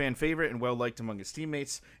to be a fan favorite and well-liked among his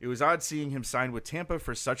teammates. It was odd seeing him sign with Tampa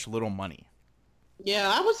for such little money.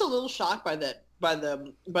 Yeah, I was a little shocked by that, by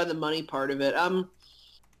the money part of it.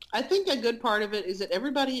 I think a good part of it is that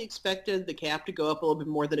everybody expected the cap to go up a little bit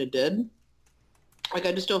more than it did. Like,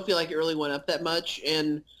 I just don't feel like it really went up that much.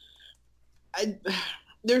 And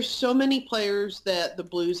there's so many players that the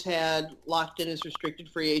Blues had locked in as restricted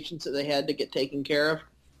free agents that they had to get taken care of,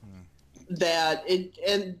 that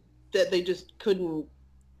they just couldn't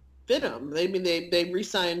fit them. They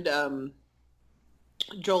re-signed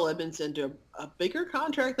Joel Edmondson to a bigger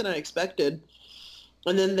contract than I expected.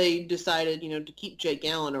 And then they decided, to keep Jake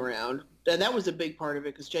Allen around. And that was a big part of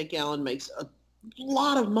it because Jake Allen makes a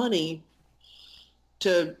lot of money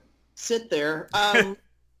to sit there.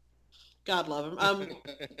 God love him.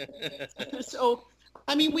 So,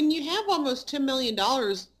 when you have almost $10 million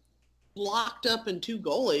locked up in 2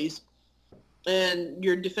 goalies and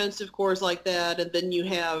your defensive core is like that, and then you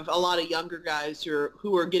have a lot of younger guys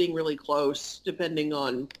who are getting really close depending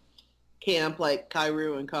on camp, like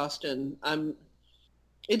Kyrou and Costin.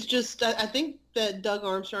 It's just, I think that Doug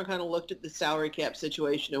Armstrong kind of looked at the salary cap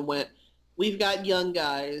situation and went, we've got young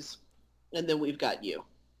guys, and then we've got you.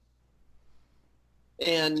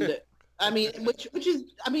 And which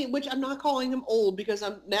I'm not calling him old because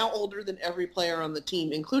I'm now older than every player on the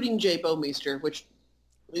team, including Jay Bouwmeester, which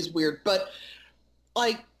is weird. But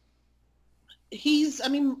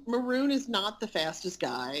Maroon is not the fastest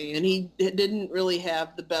guy, and he didn't really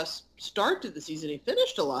have the best start to the season. He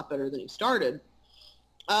finished a lot better than he started.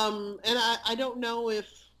 And I don't know if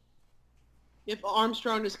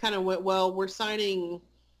Armstrong just kind of went, well, we're signing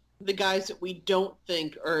the guys that we don't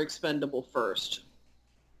think are expendable first.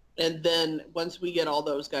 And then once we get all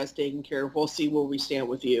those guys taken care of, we'll see where we stand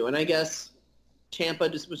with you. And I guess Tampa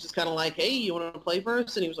was just kind of like, hey, you want to play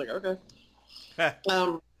first? And he was like, okay.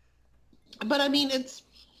 But I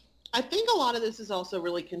think a lot of this is also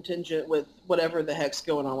really contingent with whatever the heck's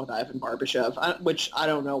going on with Ivan Barbashev, which I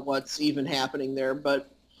don't know what's even happening there, but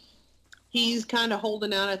he's kind of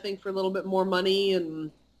holding out, I think, for a little bit more money,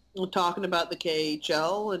 and we're talking about the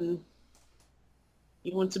KHL, and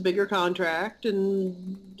he wants a bigger contract,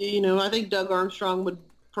 and, I think Doug Armstrong would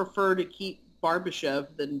prefer to keep Barbashev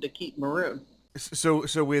than to keep Maroon. So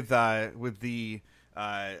with the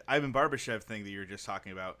Ivan Barbashev thing that you were just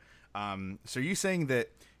talking about, so are you saying that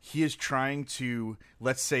he is trying to,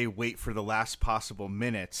 let's say, wait for the last possible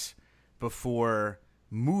minutes before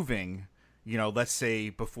moving, let's say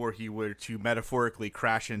before he were to metaphorically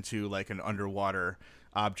crash into like an underwater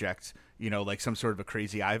object, like some sort of a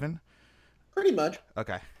crazy Ivan? Pretty much.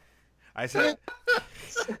 Okay. I said.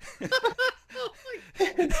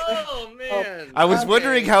 Oh man! I was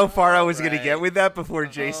wondering how far I was going to get with that before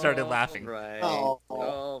Jay started laughing. Right. Oh.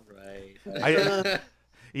 Right.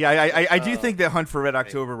 I do think that Hunt for Red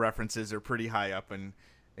October references are pretty high up in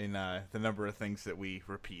the number of things that we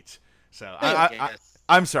repeat. So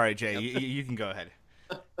I'm sorry, Jay. You can go ahead.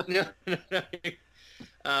 No.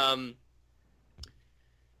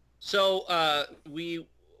 So we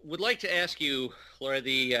would like to ask you, Laura,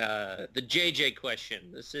 the JJ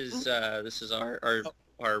question. This is our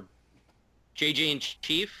JJ in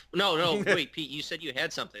chief. No, wait, Pete. You said you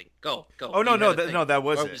had something. Go. Oh no, that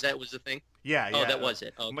was it. That was the thing. Yeah. Oh, that was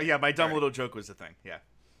it. Okay. Yeah, my dumb little joke was the thing. Yeah.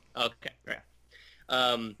 Okay. Right.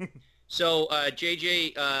 So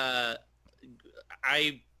JJ,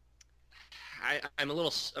 I'm a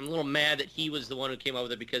little mad that he was the one who came up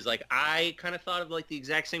with it because I kind of thought of the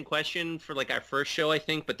exact same question for our first show, I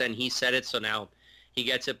think, but then he said it, so now he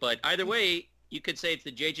gets it. But either way, you could say it's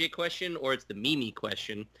the JJ question or it's the Mimi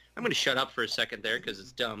question. I'm going to shut up for a second there because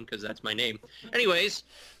it's dumb because that's my name. Anyways,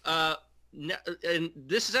 and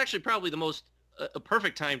this is actually probably the most a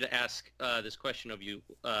perfect time to ask this question of you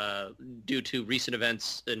due to recent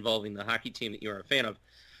events involving the hockey team that you're a fan of.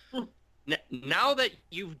 Now that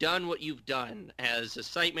you've done what you've done as a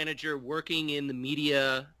site manager working in the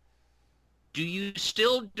media, do you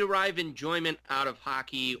still derive enjoyment out of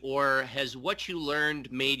hockey, or has what you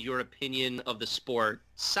learned made your opinion of the sport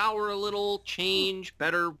sour a little, change,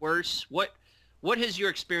 better, worse? What has your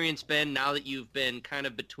experience been now that you've been kind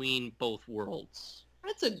of between both worlds?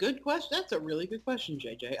 That's a good question. That's a really good question,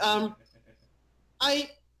 JJ.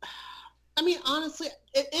 Honestly,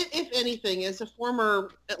 if anything, as a former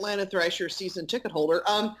Atlanta Thrashers season ticket holder,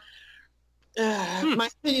 my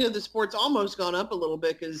opinion of the sport's almost gone up a little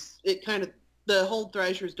bit because the whole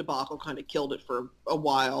Thrashers debacle kind of killed it for a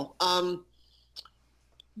while.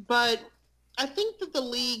 But I think that the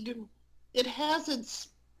league, it has the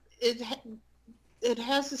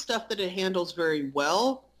stuff that it handles very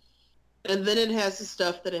well, and then it has the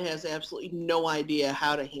stuff that it has absolutely no idea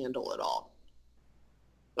how to handle at all.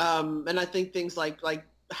 And I think things like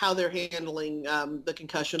how they're handling the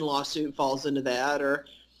concussion lawsuit falls into that, or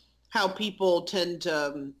how people tend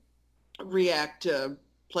to react to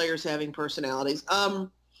players having personalities.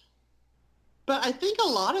 But But I think a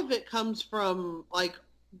lot of it comes from like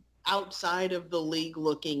outside of the league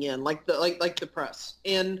looking in, like the press.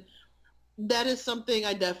 And that is something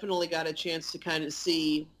I definitely got a chance to kind of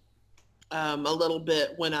see a little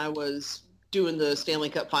bit when I was doing the Stanley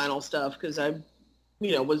Cup final stuff, because I,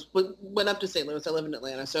 went up to St. Louis. I live in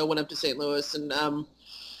Atlanta, so I went up to St. Louis and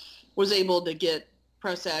was able to get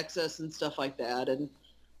press access and stuff like that. And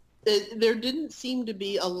there didn't seem to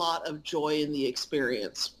be a lot of joy in the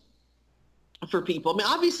experience for people. I mean,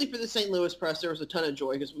 obviously for the St. Louis press, there was a ton of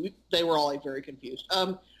joy because they were all like very confused.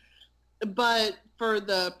 But for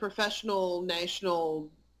the professional, national,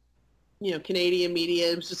 Canadian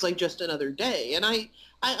media, it was just like just another day. And I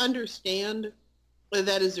understand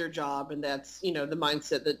that is their job, and that's, the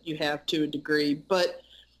mindset that you have to a degree. But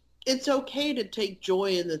it's okay to take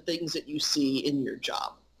joy in the things that you see in your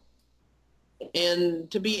job.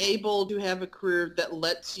 And to be able to have a career that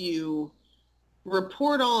lets you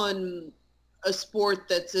report on a sport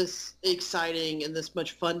that's this exciting and this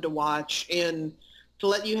much fun to watch, and to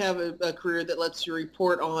let you have a career that lets you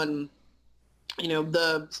report on,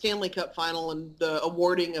 the Stanley Cup final and the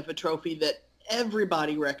awarding of a trophy that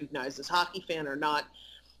everybody recognizes, hockey fan or not,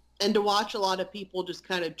 and to watch a lot of people just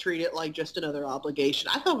kind of treat it like just another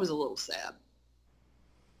obligation, I thought was a little sad.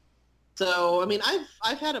 So, I mean,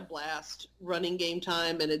 I've had a blast running Game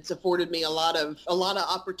Time, and it's afforded me a lot of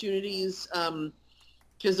opportunities,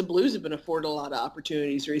 because the Blues have been afforded a lot of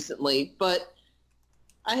opportunities recently. But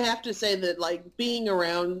I have to say that, like, being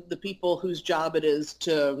around the people whose job it is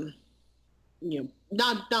to,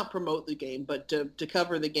 not promote the game, but to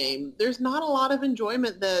cover the game, there's not a lot of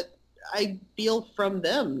enjoyment that I feel from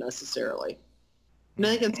them necessarily. And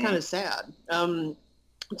I think it's kind of sad.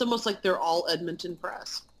 It's almost like they're all Edmonton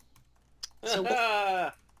press. So,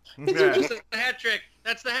 That's the hat trick.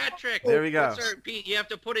 That's the hat trick. There we go. Sorry, Pete, you have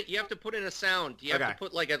to put in a sound. You have to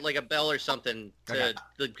put like a bell or something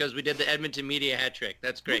because we did the Edmonton media hat trick.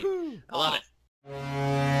 That's great. Woo-hoo. I love it.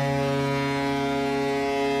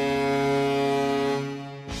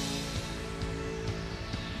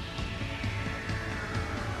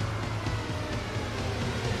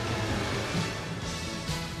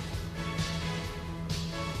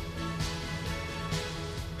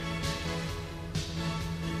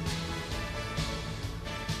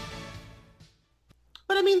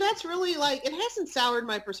 I mean, that's really, like, it hasn't soured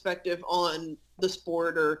my perspective on the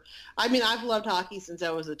sport. Or, I mean, I've loved hockey since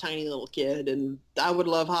I was a tiny little kid, and I would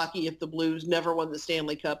love hockey if the Blues never won the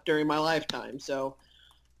Stanley Cup during my lifetime. So,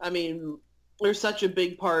 I mean, they're such a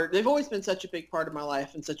big part. They've always been such a big part of my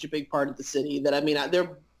life and such a big part of the city that, I mean,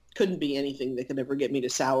 there couldn't be anything that could ever get me to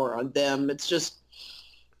sour on them. It's just,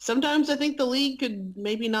 sometimes I think the league could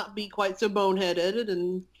maybe not be quite so boneheaded,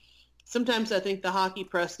 and sometimes I think the hockey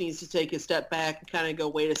press needs to take a step back and kind of go,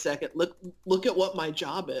 wait a second, look at what my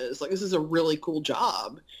job is. Like, this is a really cool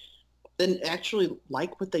job. Then actually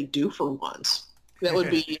like what they do for once. That would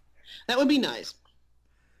be nice.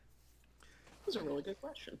 That was a really good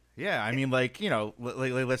question. Yeah, I mean, like,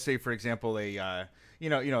 let's say, for example, a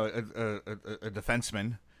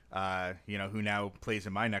defenseman, who now plays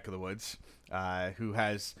in my neck of the woods, who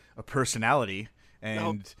has a personality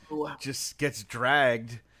and just gets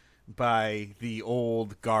dragged by the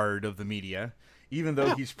old guard of the media, even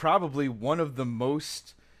though he's probably one of the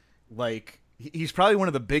most, like, he's probably one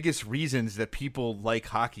of the biggest reasons that people like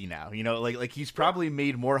hockey now. Like he's probably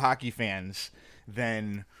made more hockey fans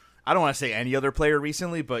than, I don't want to say any other player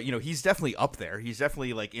recently, but he's definitely up there. He's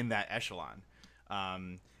definitely like in that echelon.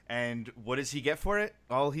 And what does he get for it?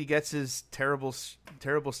 All he gets is terrible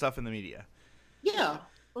stuff in the media. Yeah,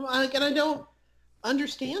 and I don't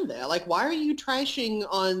understand that. Like, why are you trashing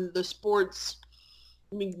on the sport's,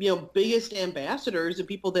 biggest ambassadors and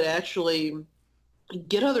people that actually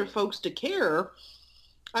get other folks to care?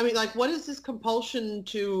 I mean, like, what is this compulsion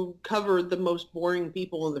to cover the most boring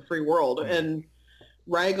people in the free world and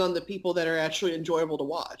rag on the people that are actually enjoyable to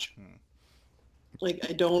watch? Like,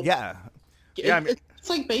 I don't. Yeah. It's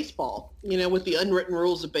like baseball, with the unwritten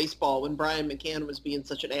rules of baseball, when Brian McCann was being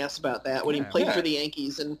such an ass about that when he played for the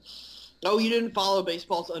Yankees, and you didn't follow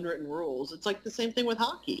baseball's unwritten rules. It's like the same thing with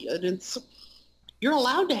hockey. And you're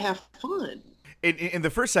allowed to have fun. In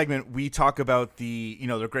the first segment, we talk about the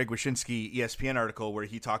Greg Wyshynski ESPN article where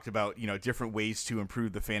he talked about, different ways to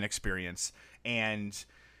improve the fan experience. And,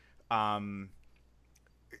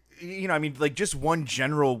 just one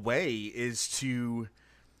general way is to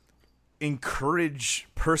encourage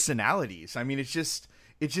personalities. I mean, it's just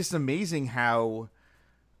amazing how,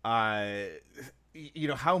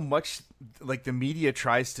 how much, like, the media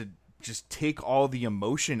tries to just take all the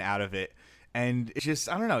emotion out of it. And it's just,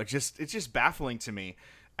 I don't know, it's just baffling to me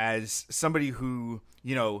as somebody who,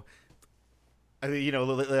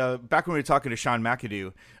 back when we were talking to Sean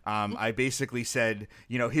McAdoo, I basically said,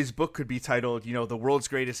 his book could be titled, The World's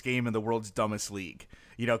Greatest Game and the World's Dumbest League,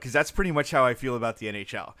 because that's pretty much how I feel about the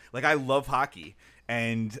NHL. Like, I love hockey,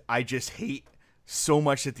 and I just hate so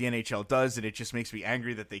much that the NHL does, and it just makes me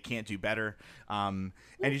angry that they can't do better. And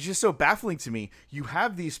it's just so baffling to me. You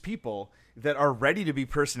have these people that are ready to be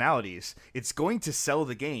personalities. It's going to sell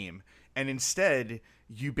the game, and instead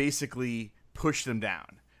you basically push them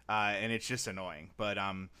down. And it's just annoying. But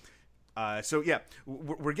so yeah,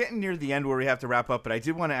 we're getting near the end where we have to wrap up. But I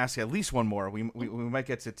did want to ask at least one more. We might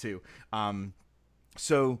get to two.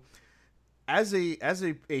 So as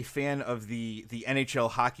a fan of the NHL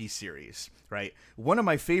hockey series, right? One of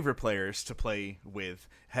my favorite players to play with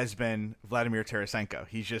has been Vladimir Tarasenko.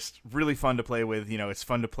 He's just really fun to play with. It's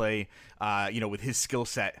fun to play, with his skill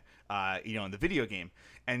set, in the video game.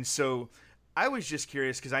 And so I was just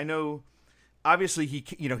curious because I know. Obviously, he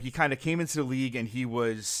kind of came into the league and he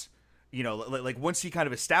was, like once he kind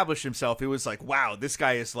of established himself, it was like, wow, this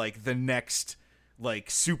guy is like the next like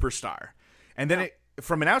superstar. And then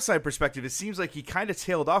from an outside perspective, it seems like he kind of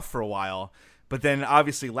tailed off for a while. But then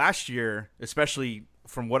obviously last year, especially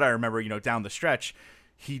from what I remember, down the stretch,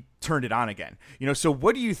 he turned it on again. So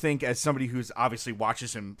what do you think, as somebody who's obviously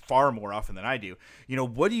watches him far more often than I do,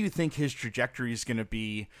 what do you think his trajectory is going to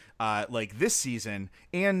be like this season?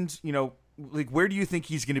 And, like, where do you think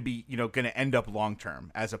he's going to be, going to end up long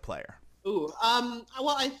term as a player? Ooh,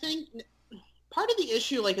 well, I think part of the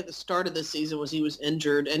issue, like at the start of the season, was he was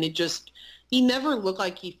injured, and he never looked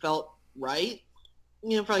like he felt right,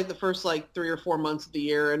 for like the first like 3 or 4 months of the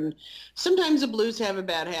year. And sometimes the Blues have a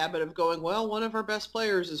bad habit of going, well, one of our best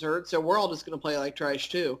players is hurt, so we're all just going to play like trash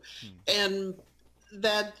too. And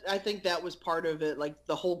I think that was part of it, like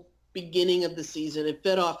the whole beginning of the season. It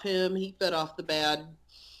fed off him. He fed off the bad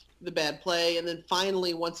play, and then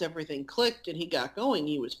finally once everything clicked and he got going,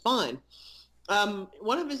 he was fine.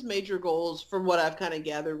 One of his major goals, from what I've kind of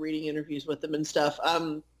gathered reading interviews with him and stuff,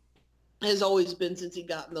 has always been, since he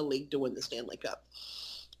got in the league, to win the Stanley Cup.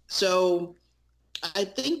 So I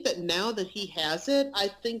think that now that he has it, I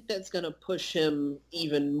think that's going to push him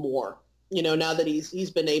even more, now that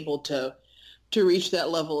he's been able to reach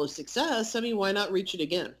that level of success. I mean, why not reach it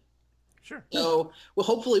again? Sure. So, well,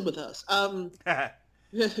 hopefully with us.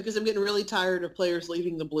 Because I'm getting really tired of players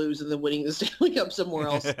leaving the Blues and then winning the Stanley Cup somewhere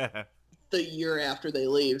else the year after they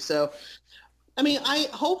leave. So, I mean,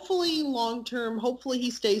 hopefully long term, hopefully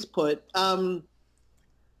he stays put.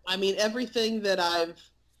 I mean, everything that I've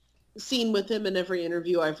seen with him in every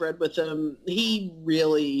interview I've read with him, he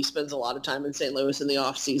really spends a lot of time in St. Louis in the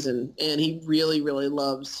off season, and he really, really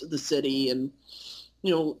loves the city and,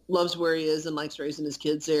 loves where he is and likes raising his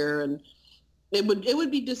kids there. And it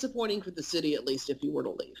would be disappointing for the city, at least, if he were to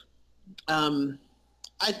leave.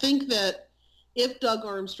 I think that if Doug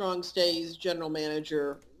Armstrong stays general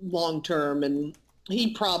manager long term, and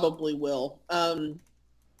he probably will,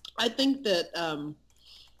 I think that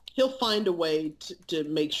he'll find a way to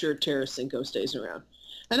make sure Tarasenko stays around.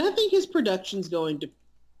 And I think his production's going to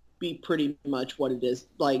be pretty much what it is.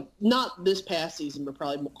 Like, not this past season, but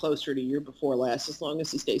probably closer to year before last, as long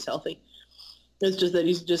as he stays healthy. It's just that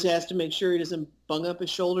he just has to make sure he doesn't bung up his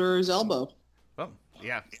shoulder or his elbow. Oh,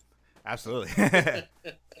 yeah, absolutely.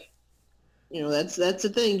 That's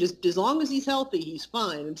the thing. Just as long as he's healthy, he's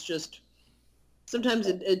fine. It's just sometimes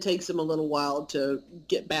it takes him a little while to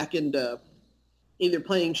get back into either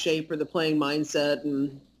playing shape or the playing mindset.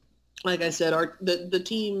 And like I said, the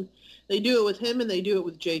team, they do it with him and they do it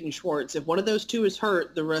with Jaden Schwartz. If one of those two is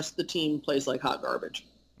hurt, the rest of the team plays like hot garbage.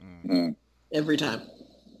 Every time.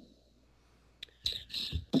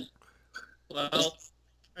 Well,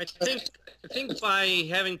 I think by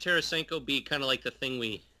having Tarasenko be kind of like the thing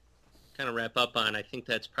we kind of wrap up on, I think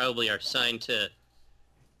that's probably our sign to,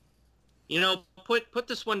 put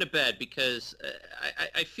this one to bed, because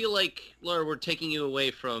I feel like, Laura, we're taking you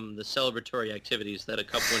away from the celebratory activities that a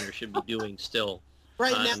cup winner should be doing still.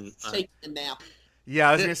 Right now, it's taking a nap. Yeah,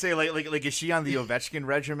 I was gonna say, like, is she on the Ovechkin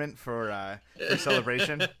regiment for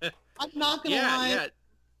celebration? I'm not gonna lie. Yeah.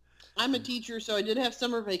 I'm a teacher, so I did have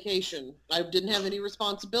summer vacation. I didn't have any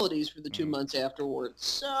responsibilities for the 2 months afterwards.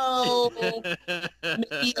 So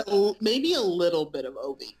maybe a little bit of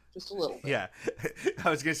Ovi, just a little bit. Yeah, I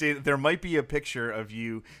was gonna say there might be a picture of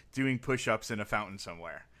you doing push-ups in a fountain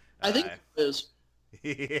somewhere. I think it is.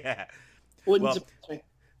 Yeah. Wouldn't surprise me.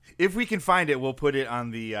 If we can find it, we'll put it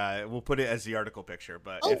on the we'll put it as the article picture.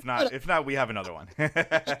 But if not, we have another one.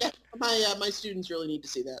 My students really need to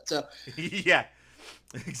see that. So yeah.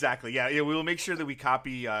 Exactly. Yeah. We will make sure that we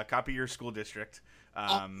copy your school district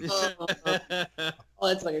Oh,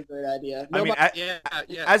 that's like a great idea. I mean,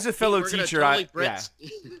 Nobody- as a fellow We're gonna teacher, totally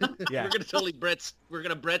yeah. we're gonna totally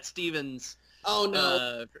Brett Stevens. oh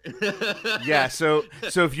no. Yeah, so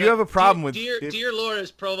if you have a problem with dear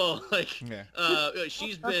Laura's Provo, like Yeah.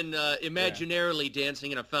 she's been imaginarily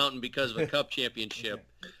dancing in a fountain because of a cup championship.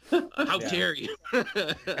 How dare you?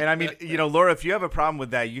 And I mean, Laura, if you have a problem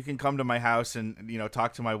with that, you can come to my house and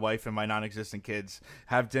talk to my wife and my non-existent kids,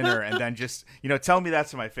 have dinner, and then just tell me that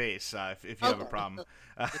to my face if you have a problem.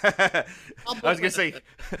 I was gonna say,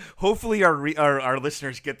 hopefully our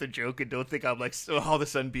listeners get the joke and don't think I'm like all of a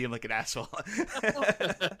sudden being like an asshole.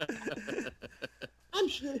 I'm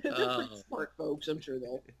sure they're pretty smart folks. I'm sure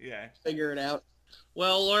they'll figure it out.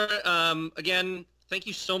 Well, Laura, again, thank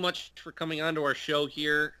you so much for coming on to our show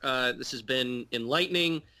here. This has been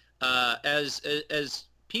enlightening. As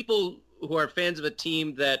people who are fans of a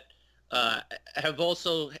team that have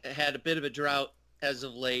also had a bit of a drought as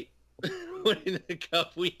of late, winning the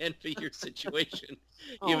cup, we envy your situation.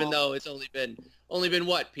 Even though it's only been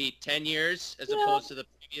what, Pete, 10 years as opposed to the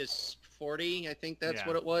previous 40. I think that's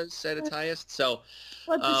what it was at its highest. So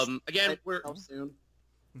again, we're soon.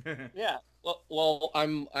 yeah. Well,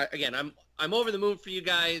 I'm over the moon for you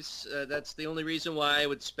guys. That's the only reason why I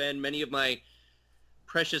would spend many of my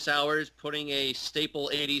precious hours putting a staple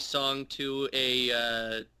 80s song to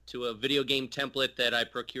a video game template that I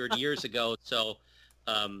procured years ago. So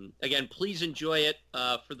again, please enjoy it.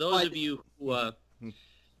 For those of you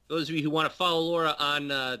who want to follow Laura on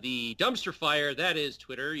the Dumpster Fire, that is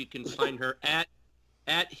Twitter. You can find her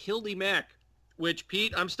at Hildy Mac. Which,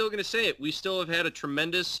 Pete, I'm still going to say it. We still have had a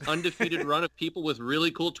tremendous undefeated run of people with really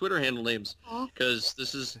cool Twitter handle names because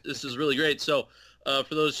this is really great. So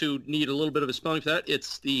for those who need a little bit of a spelling for that,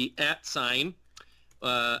 it's the @ sign.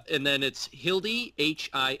 And then it's Hildy,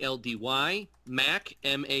 Hildy, Mac,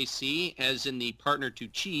 MAC, as in the partner to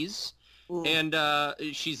cheese. And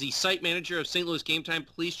she's the site manager of St. Louis Game Time.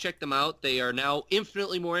 Please check them out. They are now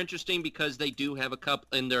infinitely more interesting because they do have a cup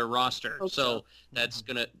in their roster. Okay. So that's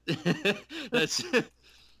going to – that's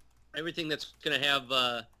everything that's going to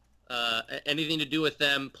have anything to do with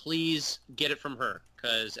them. Please get it from her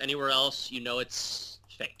because anywhere else, it's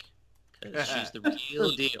fake because she's the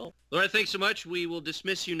real deal. Laura, thanks so much. We will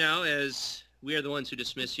dismiss you now as we are the ones who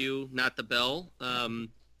dismiss you, not the bell.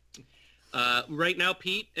 Right now,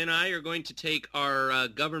 Pete and I are going to take our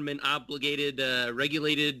government-obligated,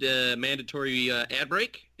 regulated, mandatory ad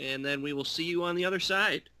break, and then we will see you on the other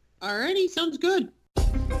side. Alrighty, sounds good.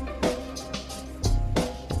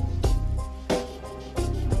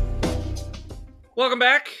 Welcome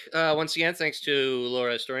back. Once again, thanks to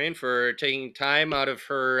Laura Historian for taking time out of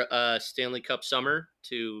her Stanley Cup summer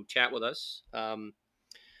to chat with us.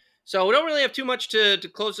 So we don't really have too much to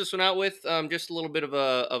close this one out with. Just a little bit of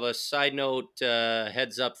a side note,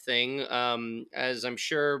 heads up thing. As I'm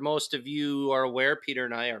sure most of you are aware, Peter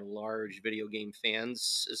and I are large video game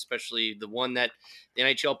fans, especially the one that the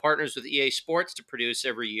NHL partners with EA Sports to produce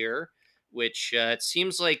every year, which it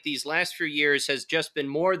seems like these last few years has just been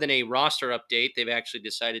more than a roster update. They've actually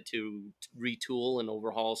decided to retool and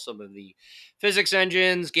overhaul some of the physics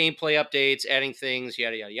engines, gameplay updates, adding things,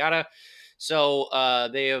 yada, yada, yada. So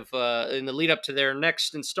they have, in the lead up to their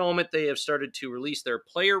next installment, they have started to release their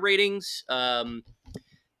player ratings.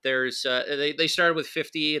 They started with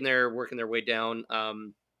 50 and they're working their way down.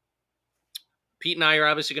 Pete and I are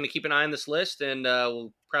obviously going to keep an eye on this list, and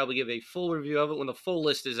we'll probably give a full review of it when the full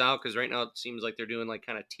list is out, because right now it seems like they're doing like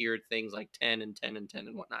kind of tiered things like 10 and 10 and 10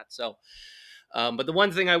 and whatnot. So, but the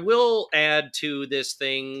one thing I will add to this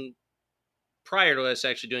thing prior to us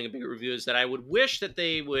actually doing a bigger review is that I would wish that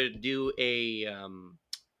they would do a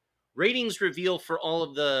ratings reveal for all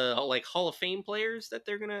of the like Hall of Fame players that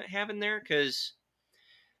they're going to have in there, because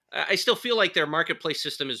I still feel like their marketplace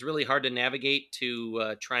system is really hard to navigate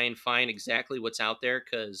to try and find exactly what's out there,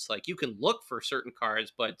 because like you can look for certain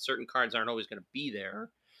cards, but certain cards aren't always going to be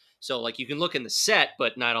there. So like you can look in the set,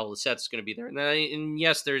 but not all the sets are going to be there. And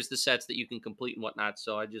yes, there's the sets that you can complete and whatnot.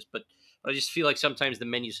 So I just feel like sometimes the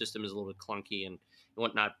menu system is a little bit clunky and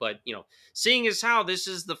whatnot. But, seeing as how this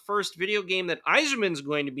is the first video game that Yzerman's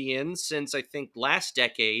going to be in since I think last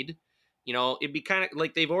decade, it'd be kind of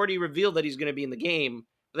like they've already revealed that he's going to be in the game,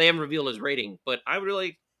 but they haven't revealed his rating. But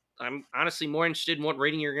I'm honestly more interested in what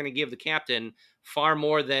rating you're going to give the captain, far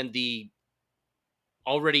more than the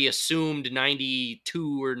already assumed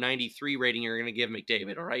 92 or 93 rating you're going to give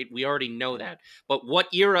McDavid. All right. We already know that. But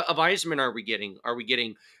what era of Yzerman are we getting? Are we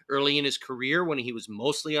getting early in his career when he was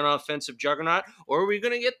mostly an offensive juggernaut? Or are we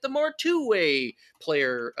going to get the more two-way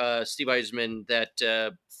player, Steve Yzerman,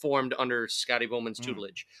 that formed under Scotty Bowman's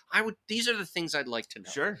tutelage. These are the things I'd like to know.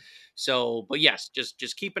 Sure. So, but yes,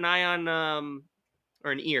 just keep an eye on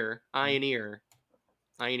or an ear, eye and ear.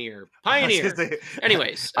 Pioneer.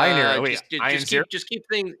 Anyways, Pioneer. Wait, just keep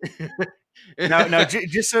things. Now,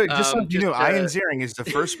 just so you know, Ian Ziering is the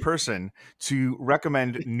first person to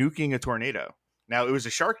recommend nuking a tornado. Now, it was a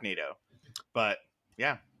Sharknado, but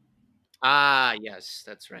yeah. Yes,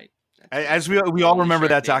 that's right. As we all remember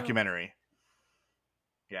that documentary.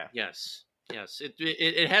 Yeah. Yes.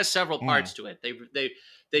 It has several parts to it. They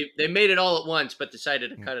made it all at once, but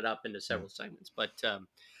decided to cut it up into several segments. But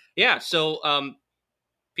yeah. So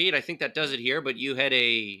Pete, I think that does it here. But you had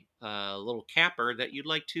a little capper that you'd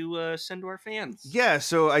like to send to our fans. Yeah.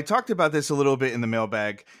 So I talked about this a little bit in the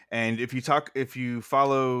mailbag, and if you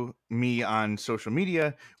follow me on social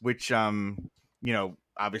media, which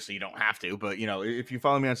obviously you don't have to, but if you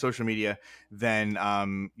follow me on social media, then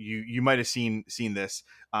you might have seen this.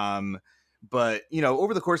 But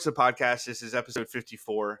over the course of the podcast, this is episode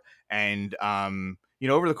 54, and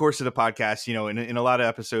over the course of the podcast, in a lot of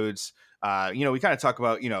episodes, we kind of talk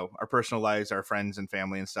about our personal lives, our friends and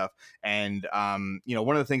family and stuff. And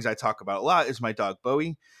one of the things I talk about a lot is my dog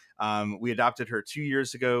Bowie. We adopted her 2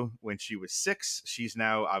 years ago when she was 6. She's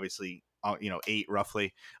now obviously 8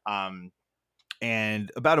 roughly.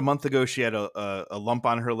 And about a month ago, she had a lump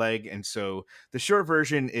on her leg. And so the short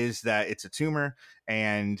version is that it's a tumor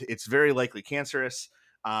and it's very likely cancerous.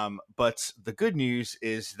 But the good news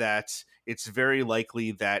is that it's very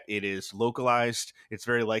likely that it is localized. It's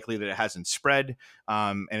very likely that it hasn't spread.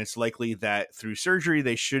 And it's likely that through surgery,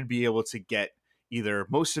 they should be able to get either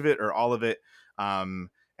most of it or all of it. And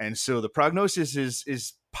so the prognosis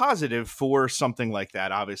is positive for something like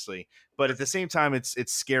that, obviously. But at the same time, it's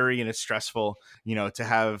scary and it's stressful, to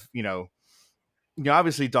have,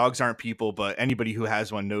 obviously dogs aren't people, but anybody who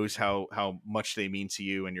has one knows how much they mean to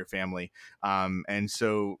you and your family. And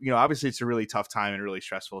so, obviously it's a really tough time and really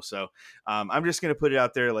stressful. So I'm just going to put it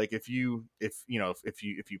out there. Like if you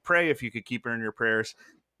pray, if you could keep her in your prayers,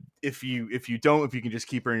 if you don't, if you can just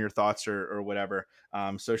keep her in your thoughts or whatever.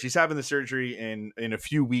 So she's having the surgery in a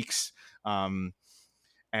few weeks. Like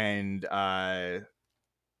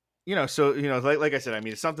I said, I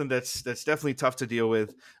mean, it's something that's definitely tough to deal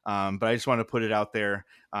with. But I just want to put it out there.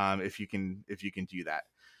 If you can do that.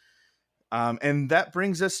 And that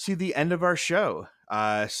brings us to the end of our show.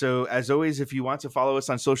 So as always, if you want to follow us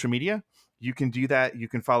on social media, you can do that. You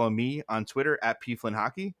can follow me on Twitter at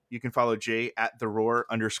pflynnhockey. You can follow Jay at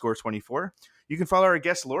theroar_24. You can follow our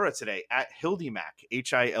guest Laura today at Hildymac,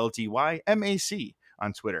 HILDYMAC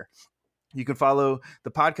on Twitter. You can follow the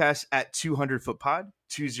podcast at 200footpod,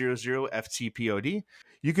 200FTPOD.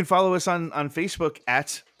 You can follow us on Facebook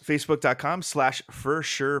at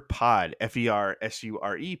facebook.com/ForSurePod,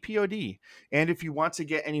 FERSUREPOD. And if you want to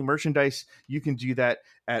get any merchandise, you can do that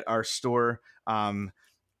at our store.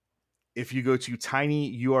 If you go to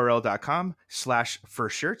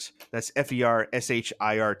tinyurl.com/ForShirt, that's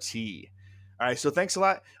FERSHIRT. All right, so thanks a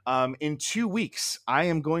lot. In 2 weeks, I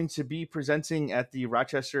am going to be presenting at the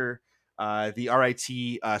Rochester the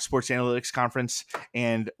RIT Sports Analytics Conference.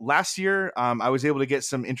 And last year, I was able to get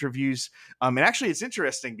some interviews. And actually, it's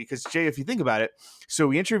interesting because, Jay, if you think about it, so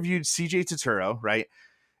we interviewed CJ Turturro, right?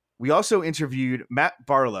 We also interviewed Matt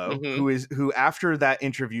Barlow, who after that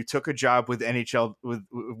interview took a job with NHL, with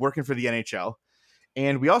working for the NHL.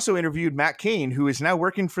 And we also interviewed Matt Cain, who is now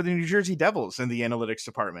working for the New Jersey Devils in the analytics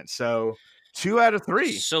department. So 2 out of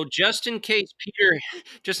 3. So just in case Peter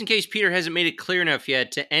hasn't made it clear enough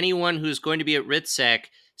yet to anyone who's going to be at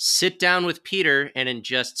RITSAC, sit down with Peter, and in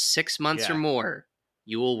just 6 months or more,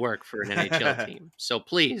 you will work for an NHL team. So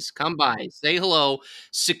please come by, say hello,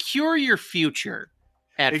 secure your future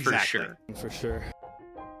at For Sure. For sure.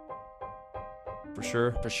 For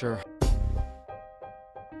sure. For sure.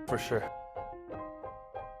 For sure.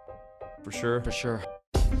 For sure. For sure. For sure.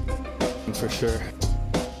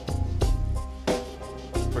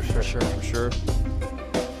 For sure. For sure. For sure.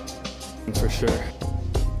 For sure.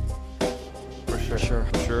 For For sure. sure.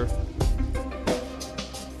 For sure.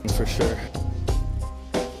 For sure.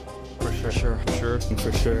 For For sure. sure. For sure.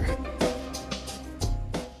 For sure.